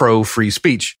be pro-free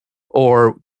speech,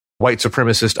 or white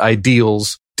supremacist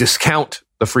ideals discount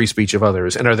the free speech of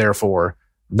others and are therefore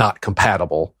not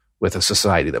compatible with a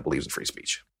society that believes in free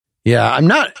speech. Yeah, I'm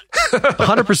not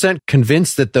 100%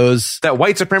 convinced that that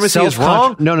white supremacy is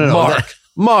wrong. No.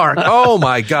 Mark. Oh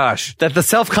my gosh. That the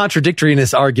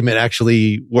self-contradictoriness argument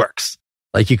actually works.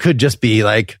 Like, you could just be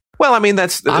like, well, I mean, I'm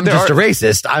just a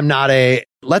racist. I'm not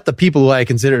let the people who I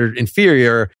consider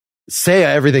inferior say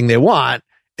everything they want.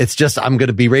 It's just, I'm going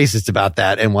to be racist about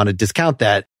that and want to discount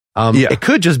that. It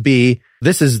could just be,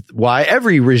 this is why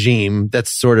every regime that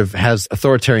sort of has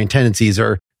authoritarian tendencies,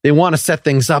 or they want to set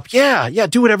things up. Yeah,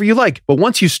 do whatever you like. But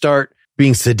once you start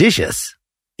being seditious,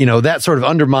 that sort of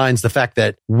undermines the fact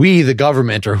that we, the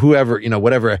government, or whoever,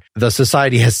 whatever the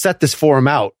society has set this forum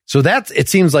out. So it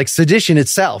seems like sedition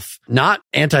itself, not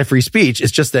anti-free speech.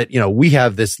 It's just that, we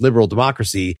have this liberal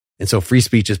democracy. And so free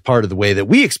speech is part of the way that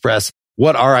we express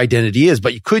what our identity is.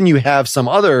 But couldn't you have some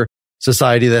other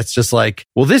society that's just like,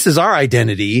 well, this is our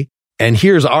identity and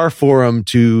here's our forum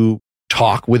to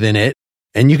talk within it.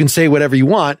 And you can say whatever you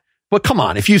want. But come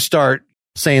on, if you start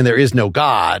saying there is no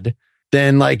God,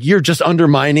 then like you're just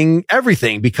undermining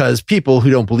everything, because people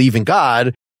who don't believe in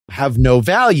God have no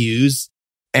values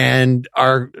and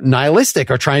are nihilistic,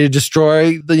 are trying to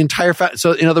destroy the entire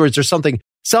So in other words, there's something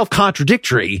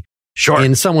self-contradictory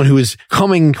in someone who is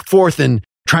coming forth and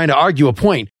trying to argue a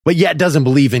point, but yet doesn't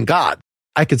believe in God.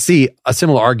 I could see a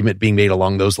similar argument being made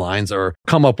along those lines, or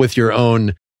come up with your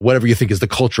own, whatever you think is the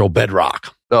cultural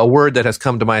bedrock. A word that has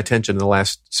come to my attention in the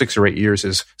last 6 or 8 years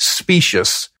is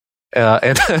specious.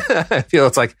 And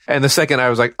it's like, and the second I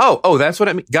was like, oh, that's what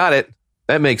I mean. Got it.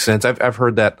 That makes sense. I've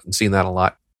heard that and seen that a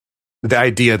lot. The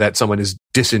idea that someone is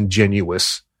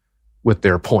disingenuous with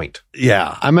their point.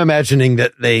 Yeah. I'm imagining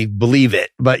that they believe it,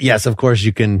 but yes, of course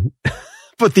you can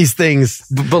put these things.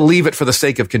 Believe it for the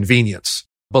sake of convenience.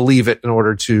 Believe it in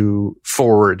order to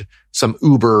forward some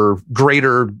uber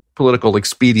greater political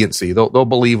expediency. They'll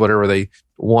believe whatever they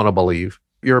want to believe.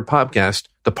 your podcast,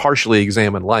 The Partially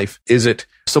Examined Life? Is it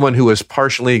someone who has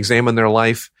partially examined their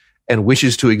life and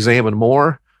wishes to examine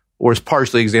more? Or is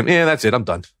partially examined, that's it, I'm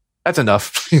done. That's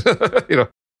enough.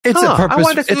 It's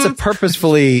a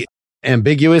purposefully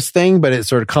ambiguous thing, but it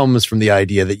sort of comes from the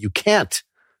idea that you can't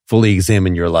fully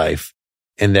examine your life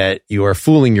and that you are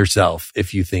fooling yourself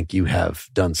if you think you have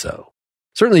done so.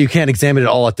 Certainly you can't examine it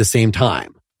all at the same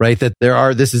time, right? That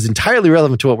this is entirely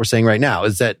relevant to what we're saying right now,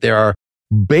 is that there are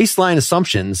baseline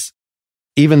assumptions,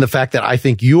 even the fact that I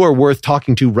think you are worth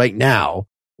talking to right now,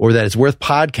 or that it's worth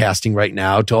podcasting right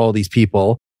now to all these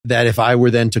people, that if I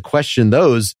were then to question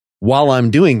those while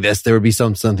I'm doing this, there would be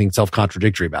something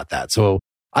self-contradictory about that. So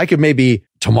I could maybe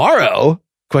tomorrow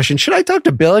question, should I talk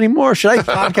to Bill anymore? Should I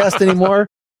podcast anymore?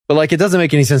 But it doesn't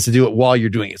make any sense to do it while you're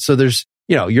doing it. So there's,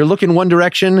 you're looking one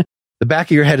direction, the back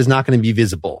of your head is not going to be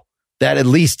visible. That at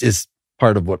least is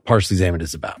part of what Partially Examined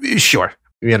is about. Sure.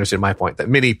 You understand my point that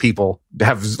many people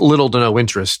have little to no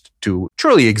interest to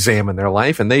truly examine their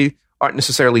life, and they aren't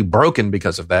necessarily broken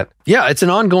because of that. Yeah, it's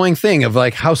an ongoing thing of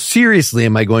how seriously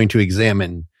am I going to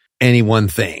examine any one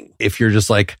thing? If you're just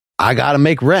I got to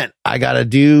make rent, I got to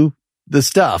do the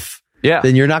stuff,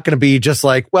 then you're not going to be just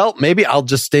well, maybe I'll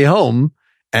just stay home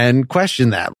and question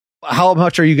that. How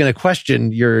much are you going to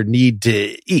question your need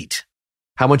to eat?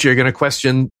 How much are you going to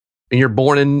question and you're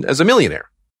born in as a millionaire?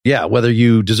 Yeah, whether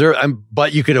you deserve,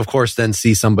 but you could, of course, then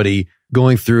see somebody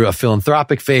going through a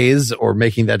philanthropic phase or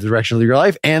making that direction of your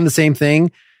life. And the same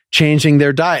thing, changing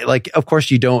their diet. Of course,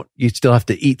 you still have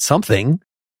to eat something,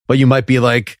 but you might be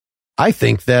I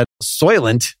think that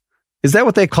Soylent, is that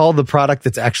what they call the product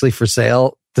that's actually for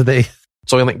sale?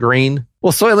 Soylent Green?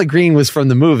 Well, Soylent Green was from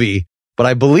the movie, but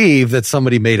I believe that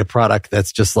somebody made a product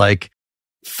that's just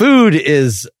food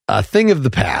is a thing of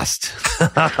the past.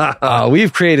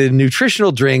 We've created a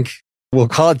nutritional drink. We'll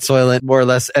call it Soylent more or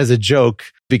less as a joke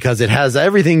because it has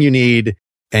everything you need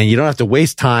and you don't have to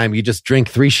waste time. You just drink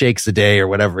 3 shakes a day or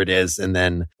whatever it is. And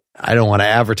then I don't want to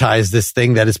advertise this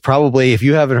thing that is probably, if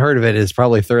you haven't heard of it, is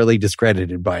probably thoroughly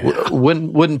discredited by now.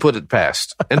 Wouldn't put it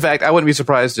past. In fact, I wouldn't be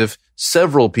surprised if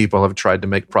several people have tried to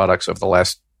make products over the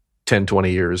last 10,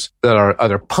 20 years that are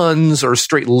either puns or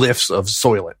straight lifts of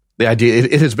Soylent. The idea,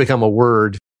 it has become a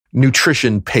word,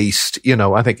 nutrition paste,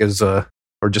 I think is, or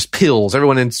just pills.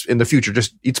 Everyone in the future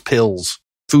just eats pills,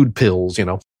 food pills,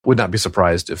 would not be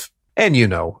surprised if, and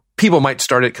people might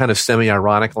start it kind of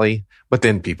semi-ironically, but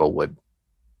then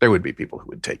there would be people who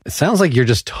would take it. It sounds like you're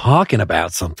just talking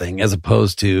about something as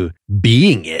opposed to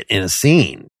being it in a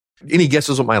scene. Any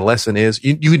guesses what my lesson is?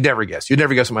 You'd never guess. You'd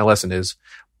never guess what my lesson is,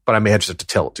 but I may just have to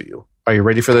tell it to you. Are you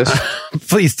ready for this?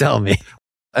 Please tell me.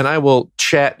 And I will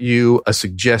chat you a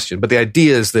suggestion. But the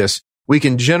idea is this. We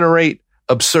can generate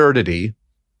absurdity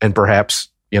and perhaps,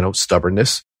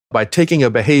 stubbornness by taking a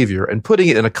behavior and putting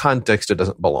it in a context that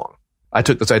doesn't belong. I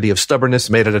took this idea of stubbornness,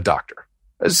 made it a doctor.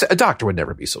 A doctor would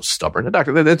never be so stubborn. A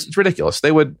doctor, that's ridiculous.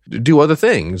 They would do other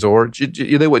things or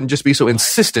they wouldn't just be so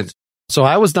insistent. So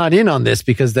I was not in on this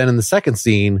because then in the second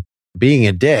scene, being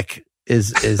a dick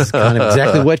is kind of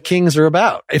exactly what kings are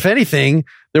about. If anything,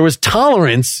 there was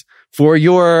tolerance for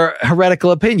your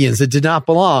heretical opinions that did not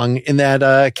belong in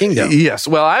that kingdom. Yes.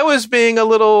 Well, I was being a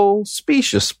little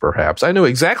specious, perhaps. I knew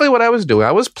exactly what I was doing.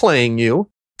 I was playing you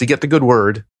to get the good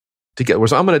word.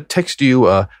 So I'm going to text you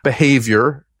a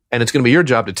behavior, and it's going to be your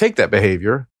job to take that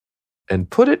behavior and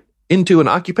put it into an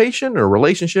occupation or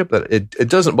relationship that it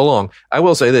doesn't belong. I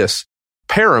will say this.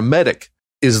 Paramedic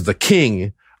is the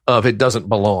king of it doesn't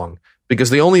belong,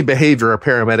 because the only behavior a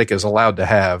paramedic is allowed to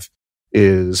have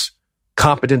is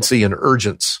competency and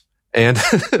urgence. And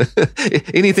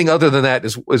anything other than that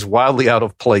is wildly out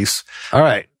of place. All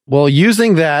right. Well,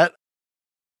 using that,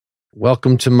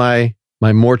 welcome to my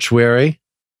mortuary.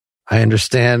 I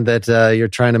understand that you're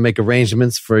trying to make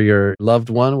arrangements for your loved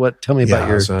one. Tell me about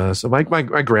your... So my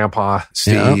grandpa,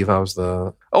 Steve, I was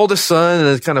the oldest son, and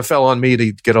it kind of fell on me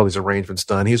to get all these arrangements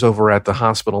done. He's over at the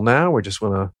hospital now. We're just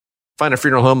going to find a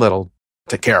funeral home that'll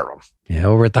take care of him. Yeah,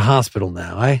 over at the hospital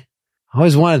now. I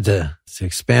always wanted to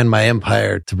expand my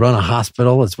empire to run a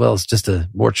hospital as well as just a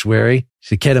mortuary.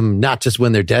 To get them not just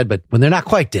when they're dead, but when they're not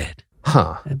quite dead.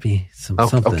 Huh. That'd be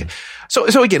something. Okay.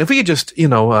 So again, if we could just,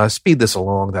 speed this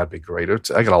along, that'd be great.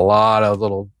 I got a lot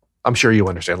of I'm sure you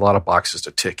understand, a lot of boxes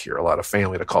to tick here, a lot of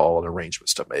family to call and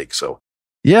arrangements to make. So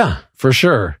yeah, for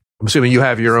sure. I'm assuming you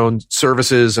have your own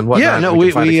services and whatnot. Yeah, no,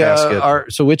 we are.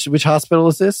 So which hospital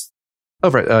is this?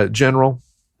 Over at General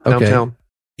downtown. Okay.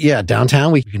 Yeah,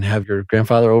 downtown. We can have your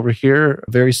grandfather over here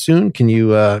very soon. Can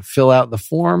you fill out the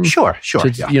form? Sure.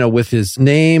 To, with his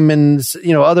name and,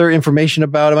 other information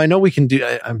about him. I know we can do,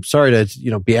 I'm sorry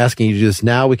to, be asking you to do this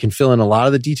now. We can fill in a lot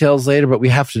of the details later, but we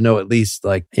have to know at least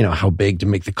how big to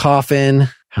make the coffin,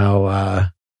 how...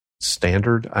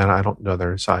 Standard. I don't know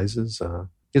their sizes.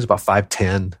 He's about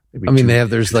 5'10".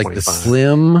 There's like the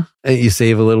slim, you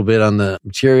save a little bit on the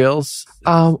materials.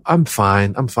 I'm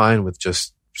fine. I'm fine with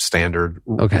just standard,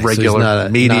 regular, so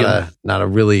medium. Not a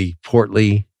really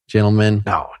portly gentleman.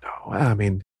 No. I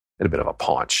mean, a bit of a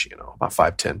paunch, about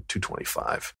 5'10",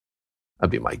 225. That'd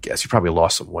be my guess. He probably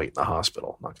lost some weight in the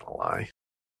hospital, not going to lie.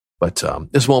 But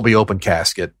this won't be open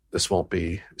casket. This just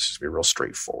be real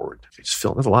straightforward. There's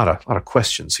a lot of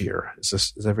questions here.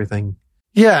 Is everything?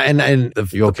 Yeah, and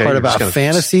the part about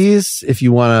fantasies, if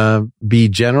you want to be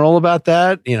general about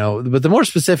that, but the more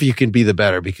specific you can be, the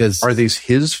better. Because are these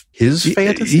his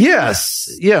fantasies?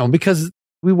 Yes, because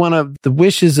we want the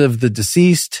wishes of the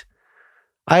deceased.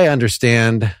 I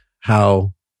understand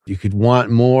how you could want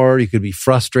more, you could be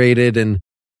frustrated, and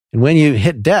when you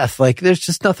hit death, there's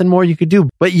just nothing more you could do.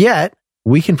 But yet,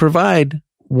 we can provide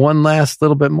one last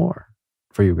little bit more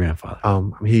for your grandfather.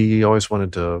 He always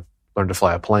wanted to learn to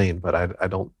fly a plane, but I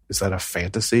don't, is that a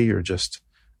fantasy or just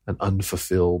an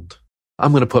unfulfilled?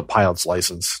 I'm going to put pilot's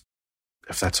license,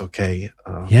 if that's okay.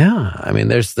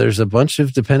 There's a bunch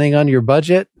of, depending on your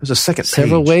budget. There's a second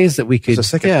several page. Ways that we could,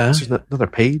 there's another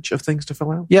page of things to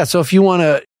fill out. Yeah. So if you want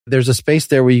to, there's a space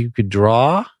there where you could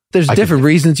draw. There's different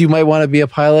reasons you might want to be a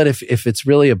pilot. If it's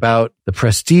really about the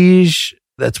prestige,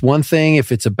 that's one thing.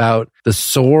 If it's about the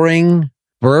soaring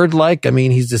bird-like,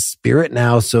 he's a spirit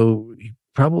now, so you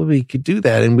probably could do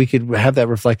that, and we could have that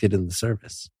reflected in the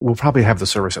service. We'll probably have the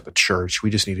service at the church. We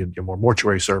just needed more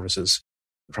mortuary services.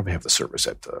 We'll probably have the service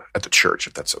at the church,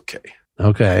 if that's okay.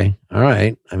 Okay, all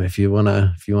right. If you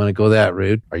wanna go that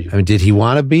route, did he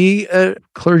want to be a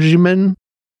clergyman?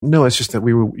 No, it's just that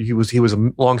he was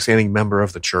a longstanding member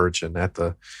of the church and at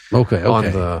the on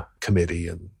the committee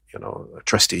and a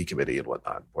trustee committee and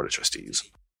whatnot, board of trustees.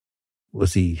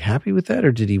 Was he happy with that,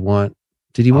 or did he want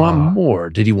more?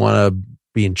 Did he want to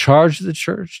be in charge of the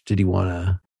church? Did he want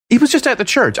to? He was just at the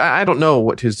church. I don't know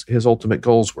what his ultimate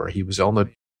goals were. He was on the.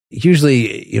 Usually,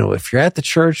 if you're at the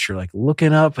church, you're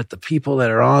looking up at the people that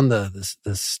are on the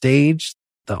stage,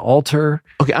 the altar.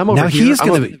 Okay, I'm over now here. He's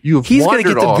going to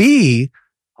get to be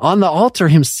on the altar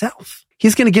himself.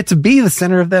 He's going to get to be the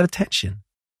center of that attention.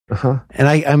 And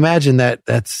I imagine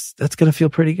that's going to feel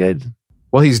pretty good.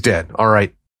 Well, he's dead. All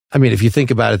right. If you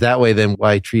think about it that way, then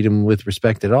why treat him with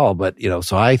respect at all? But,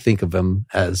 so I think of him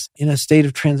as in a state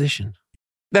of transition.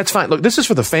 That's fine. Look, this is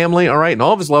for the family, all right? And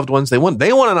all of his loved ones, they want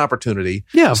an opportunity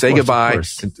to say goodbye and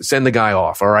send the guy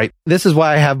off, all right? This is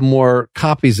why I have more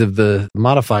copies of the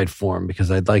modified form, because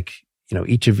I'd like,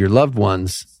 each of your loved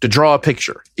ones to draw a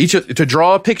picture. To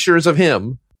draw pictures of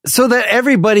him. So that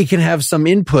everybody can have some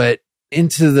input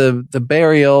into the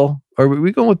burial. Are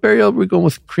we going with burial? Or are we going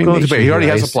with cremation? He already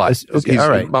has a plot. Okay, all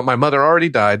right. My mother already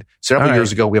died several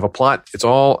years ago. We have a plot.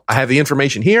 I have the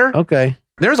information here. Okay.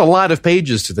 There's a lot of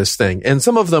pages to this thing, and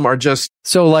some of them are just...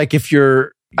 So, if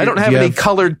you're... I don't have any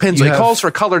colored pencils. It calls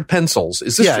for colored pencils.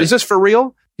 Is this for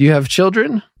real? Do you have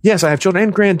children? Yes, I have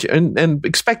children and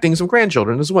expecting some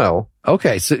grandchildren as well.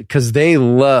 Okay, so because they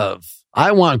love...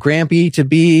 I want Grampy to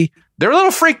be... They're a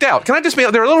little freaked out. Can I just be...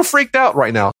 They're a little freaked out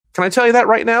right now. Can I tell you that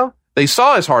right now? They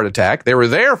saw his heart attack. They were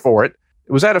there for it.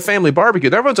 It was at a family barbecue.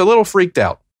 Everyone's a little freaked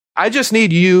out. I just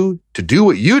need you to do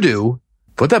what you do.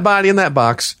 Put that body in that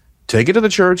box, take it to the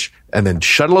church, and then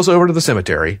shuttle us over to the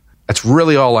cemetery. That's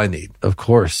really all I need. Of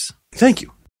course. Thank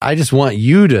you. I just want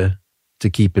you to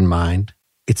keep in mind,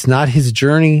 it's not his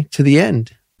journey to the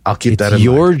end. I'll keep that in mind. It's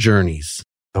your journeys.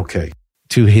 Okay.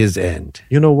 To his end.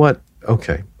 You know what?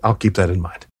 Okay. I'll keep that in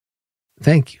mind.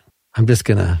 Thank you. I'm just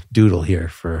going to doodle here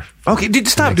for okay,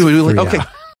 stop doodling. Okay.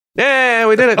 Yeah,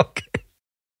 we did it. Okay.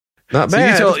 Not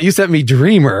bad. So you sent me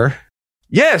Dreamer.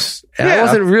 Yes. And I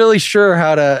wasn't really sure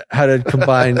how to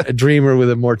combine a dreamer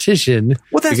with a mortician.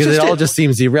 Well, that's because just it all just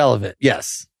seems irrelevant.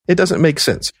 Yes. It doesn't make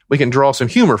sense. We can draw some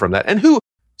humor from that. And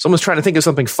someone's trying to think of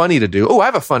something funny to do. Oh, I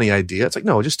have a funny idea. It's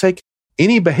no, just take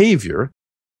any behavior,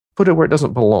 put it where it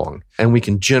doesn't belong, and we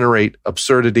can generate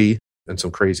absurdity and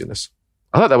some craziness.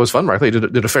 I thought that was fun, Martha. You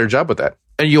did a fair job with that.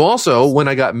 And you also, when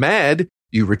I got mad,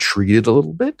 you retreated a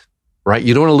little bit, right?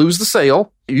 You don't want to lose the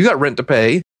sale. You got rent to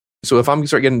pay. So if I'm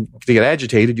starting to get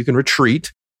agitated, you can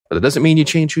retreat. But it doesn't mean you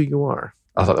change who you are.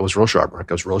 I thought that was real sharp, Mark.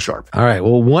 That was real sharp. All right.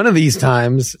 Well, one of these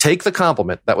times... Take the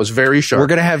compliment. That was very sharp. We're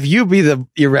going to have you be the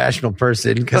irrational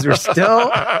person because we're still...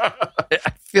 I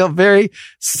feel very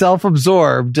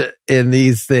self-absorbed in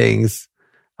these things.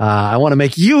 I want to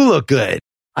make you look good.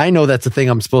 I know that's a thing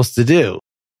I'm supposed to do.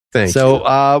 Thank so,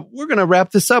 you. We're going to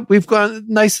wrap this up. We've gone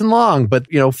nice and long, but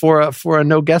for a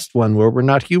no guest one where we're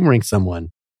not humoring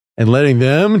someone and letting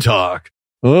them talk.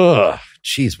 Ugh,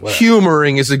 jeez, what?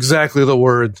 Humoring is exactly the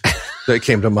word that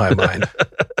came to my mind.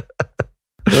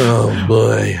 Oh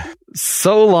boy.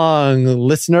 So long,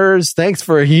 listeners. Thanks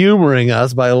for humoring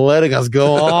us by letting us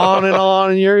go on and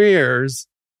on in your ears.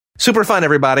 Super fun,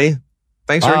 everybody.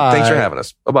 Thanks for having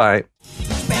us. Bye-bye.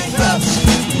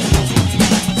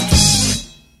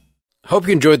 Hope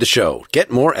you enjoyed the show.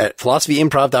 Get more at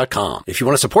philosophyimprov.com. If you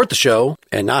want to support the show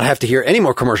and not have to hear any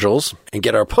more commercials and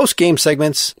get our post-game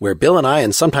segments where Bill and I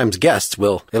and sometimes guests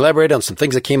will elaborate on some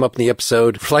things that came up in the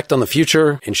episode, reflect on the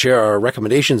future, and share our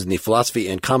recommendations in the philosophy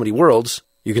and comedy worlds,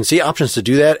 you can see options to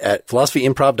do that at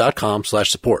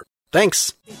philosophyimprov.com/support.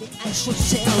 Thanks. I should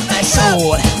sell my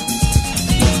soul.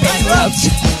 Bankrupt.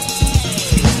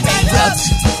 Bankrupt.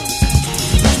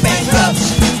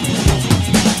 Bankrupt.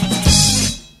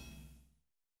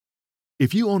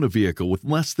 If you own a vehicle with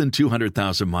less than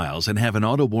 200,000 miles and have an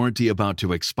auto warranty about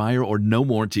to expire or no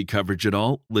warranty coverage at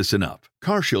all, listen up.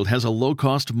 CarShield has a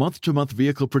low-cost month-to-month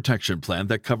vehicle protection plan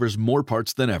that covers more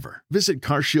parts than ever. Visit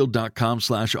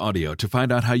carshield.com/audio to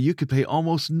find out how you could pay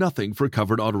almost nothing for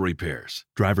covered auto repairs.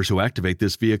 Drivers who activate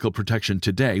this vehicle protection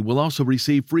today will also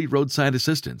receive free roadside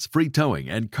assistance, free towing,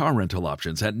 and car rental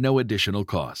options at no additional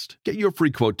cost. Get your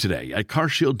free quote today at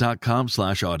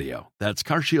carshield.com/audio. That's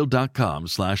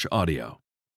carshield.com/audio.